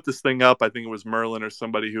put this thing up, I think it was Merlin or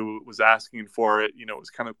somebody who was asking for it. It was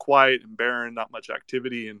kind of quiet and barren, not much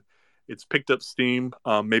activity, and it's picked up steam.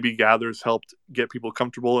 Maybe Gathers helped get people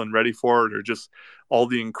comfortable and ready for it, or just all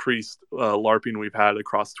the increased LARPing we've had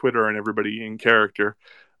across Twitter and everybody in character.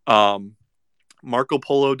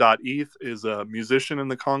 MarcoPolo.eth is a musician in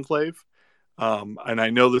the Conclave. And I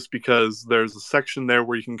know this because there's a section there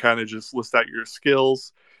where you can kind of just list out your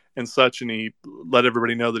skills and such. And he let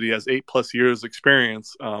everybody know that he has 8+ years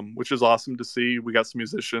experience, which is awesome to see. We got some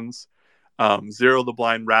musicians. Zero the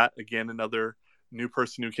Blind Rat, again, another new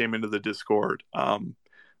person who came into the Discord,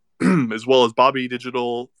 as well as Bobby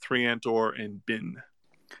Digital, 3Antor, and Bin.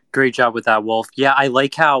 Great job with that, Wolf. Yeah, I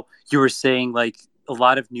like how you were saying like a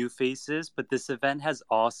lot of new faces, but this event has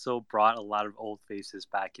also brought a lot of old faces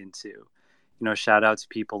back into. Shout out to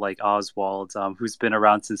people like Oswald, who's been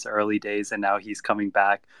around since the early days, and now he's coming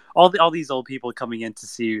back. All these old people coming in to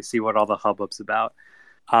see what all the hubbub's about.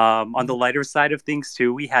 On the lighter side of things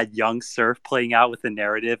too, we had Young Surf playing out with the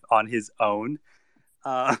narrative on his own.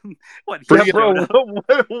 What is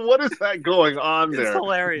that going on there? It's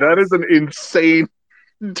hilarious. That is an insane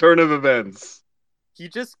turn of events. He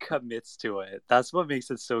just commits to it. That's what makes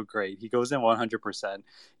it so great. He goes in 100%.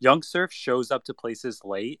 Young Surf shows up to places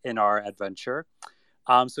late in our adventure.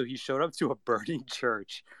 So he showed up to a burning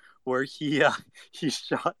church where he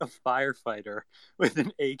shot a firefighter with an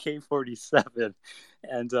AK-47,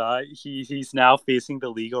 and he's now facing the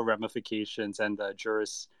legal ramifications and the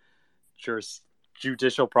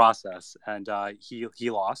judicial process. And he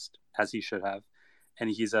lost, as he should have, and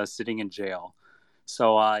he's sitting in jail.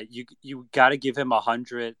 So you got to give him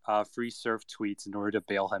 100 free surf tweets in order to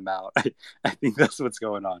bail him out. I think that's what's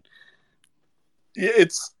going on.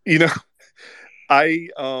 It's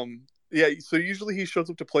so usually he shows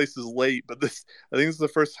up to places late, but I think this is the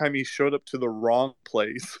first time he showed up to the wrong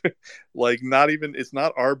place. Like, it's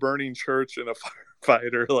not our burning church and a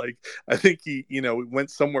firefighter. Like, I think he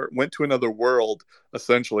went to another world,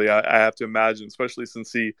 essentially. I have to imagine, especially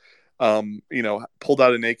since he pulled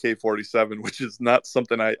out an AK-47, which is not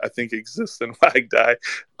something I think exists in WAGDIE.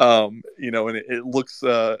 And it looks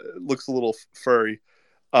a little furry.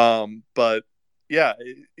 But yeah,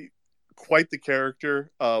 quite the character.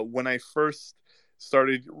 When I first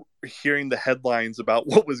started hearing the headlines about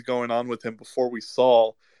what was going on with him before we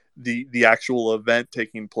saw the actual event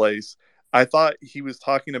taking place, I thought he was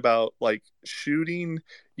talking about like shooting,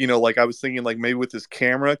 like I was thinking like maybe with his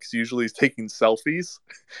camera, because usually he's taking selfies.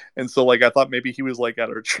 And so like I thought maybe he was like at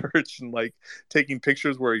our church and like taking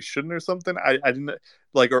pictures where he shouldn't or something. I didn't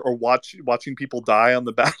like, or watching people die on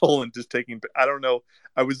the battle and just taking, I don't know.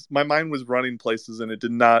 My mind was running places and it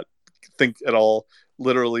did not think at all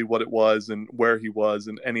literally what it was and where he was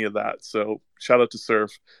and any of that. So shout out to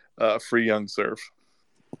Surf, free Young Surf.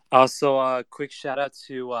 Also, a quick shout out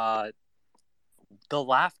to the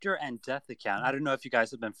Laughter and Death account. I don't know if you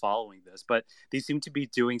guys have been following this, but they seem to be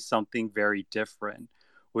doing something very different,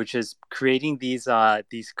 which is creating these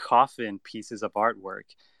coffin pieces of artwork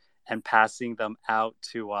and passing them out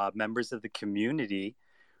to members of the community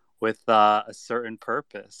with a certain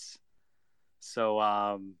purpose. So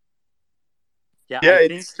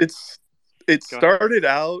it started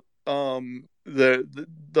out there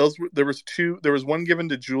was one given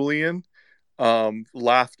to Julian,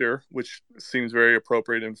 Laughter, which seems very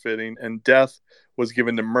appropriate and fitting, and Death was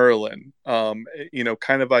given to Merlin,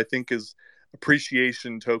 kind of I think is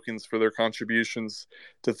appreciation tokens for their contributions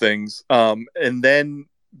to things. And then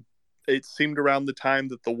it seemed around the time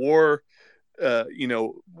that the war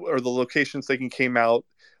or the location staking came out,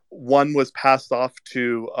 one was passed off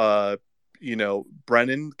to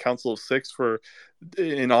Brennan, Council of Six,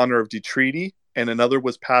 in honor of Detreaty, and another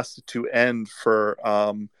was passed to End for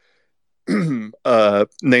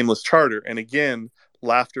Nameless Charter. And again,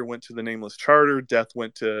 Laughter went to the Nameless Charter, Death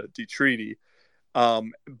went to Detreaty.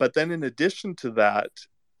 But then in addition to that,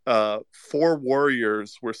 4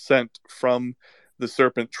 warriors were sent from the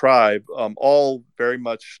Serpent tribe, all very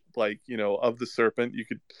much like, of the Serpent. You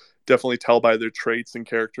could definitely tell by their traits and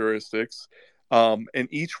characteristics. And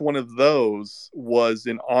each one of those was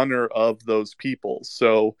in honor of those people.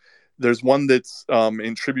 So there's one that's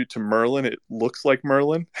in tribute to Merlin. It looks like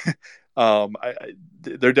Merlin.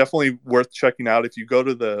 They're definitely worth checking out. If you go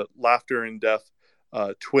to the Laughter and Death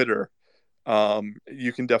Twitter,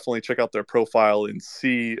 you can definitely check out their profile and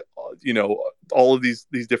see, all of these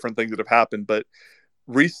different things that have happened. But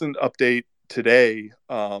recent update today,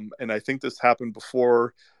 and I think this happened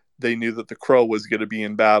before they knew that the Crow was going to be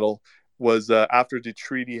in battle, was after the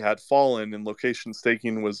treaty had fallen and location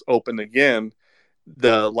staking was open again,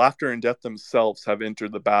 the Laughter and Death themselves have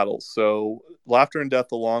entered the battle. So Laughter and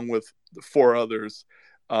Death, along with the 4 others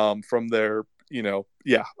from their,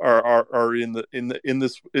 are in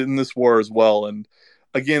this war as well. And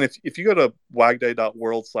again, if you go to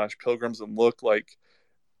wagdie.world/pilgrims and look, like,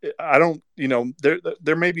 I don't,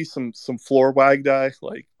 there may be some floor WAGDIE,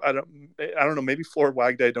 like I don't know, maybe floor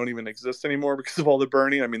WAGDIE don't even exist anymore because of all the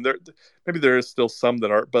burning. I mean, maybe there is still some that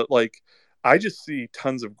are, but like I just see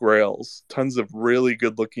tons of grails, tons of really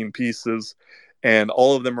good looking pieces, and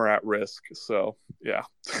all of them are at risk. So yeah.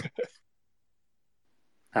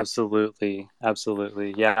 Absolutely.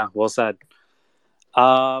 Yeah, well said.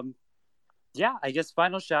 Yeah, I guess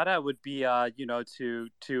final shout out would be, to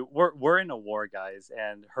we're in a war, guys,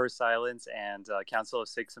 and Her Silence and Council of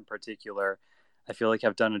Six in particular, I feel like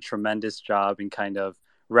have done a tremendous job in kind of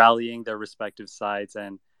rallying their respective sides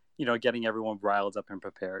and, getting everyone riled up and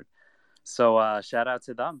prepared. So shout out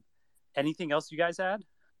to them. Anything else you guys add?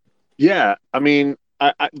 Yeah, I mean,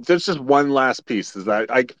 there's just one last piece is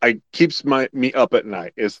that I keeps me up at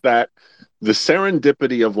night is that the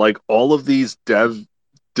serendipity of like all of these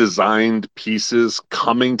designed pieces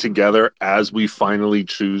coming together as we finally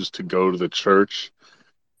choose to go to the church.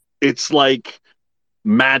 It's like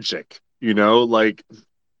magic, like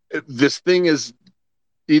this thing is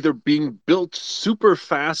either being built super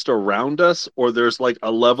fast around us or there's like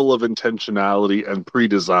a level of intentionality and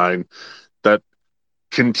pre-design that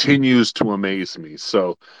continues to amaze me.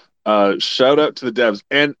 So shout out to the devs.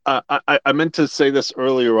 And I meant to say this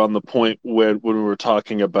earlier on the point when we were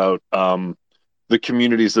talking about the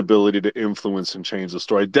community's ability to influence and change the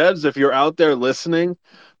story. Devs, if you're out there listening,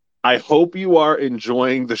 I hope you are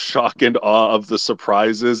enjoying the shock and awe of the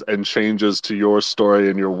surprises and changes to your story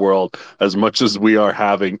and your world as much as we are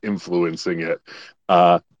having influencing it.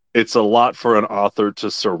 It's a lot for an author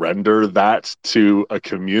to surrender that to a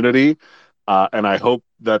community. And I hope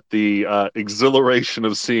that the exhilaration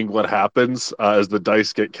of seeing what happens as the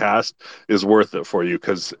dice get cast is worth it for you,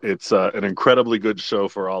 because it's an incredibly good show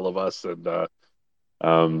for all of us. And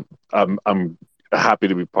I'm happy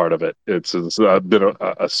to be part of it. It's been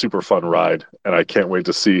a super fun ride, and I can't wait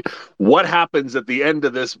to see what happens at the end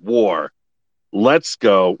of this war. Let's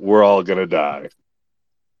go. We're all going to die.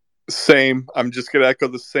 Same. I'm just going to echo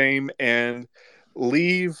the same and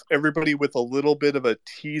leave everybody with a little bit of a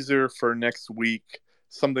teaser for next week,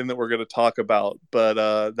 something that we're going to talk about. But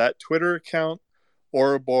that Twitter account,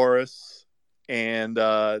 Ouroboros, and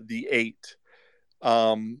the 8,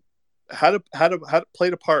 had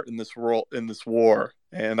played a part in this role in this war,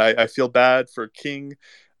 and I feel bad for King,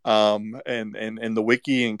 and the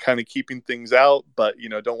wiki and kind of keeping things out, but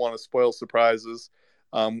don't want to spoil surprises.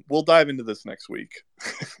 We'll dive into this next week.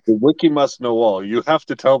 The wiki must know all. You have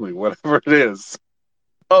to tell me whatever it is.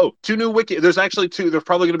 Oh, 2 new wiki. There's actually 2. There's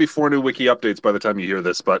probably going to be 4 new wiki updates by the time you hear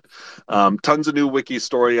this, but tons of new wiki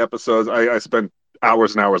story episodes. I spent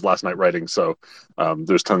hours and hours last night writing, so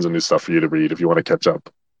there's tons of new stuff for you to read if you want to catch up.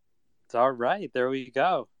 All right, there we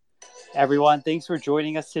go. Everyone, thanks for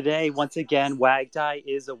joining us today. Once again, WAGDIE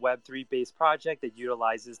is a Web3 based project that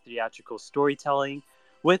utilizes theatrical storytelling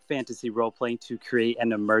with fantasy role-playing to create an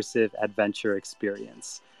immersive adventure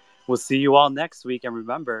experience. We'll see you all next week, and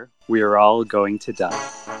remember, we are all going to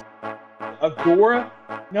die. Agora,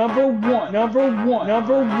 number one.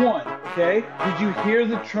 Okay? Did you hear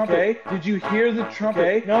the trumpet? Okay? Did you hear the trumpet?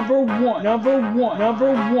 Okay? Number one.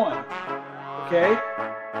 Okay?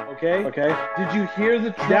 Okay? Did you hear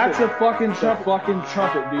the trumpet? That's a fucking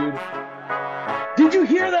trumpet, dude. Did you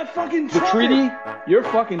hear that fucking trumpet? The treaty? You're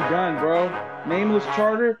fucking done, bro. Nameless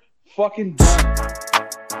charter? Fucking done.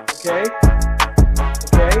 Okay?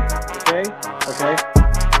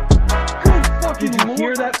 Good fucking Did you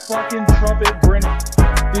hear that fucking trumpet, Brennan?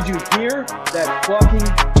 Did you hear that fucking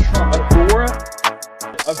trumpet?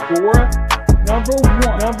 Agora? Number one.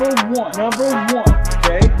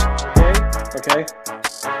 Okay?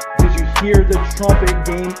 Did you hear the trumpet?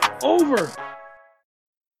 Game over.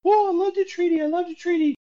 Whoa, I love the treaty.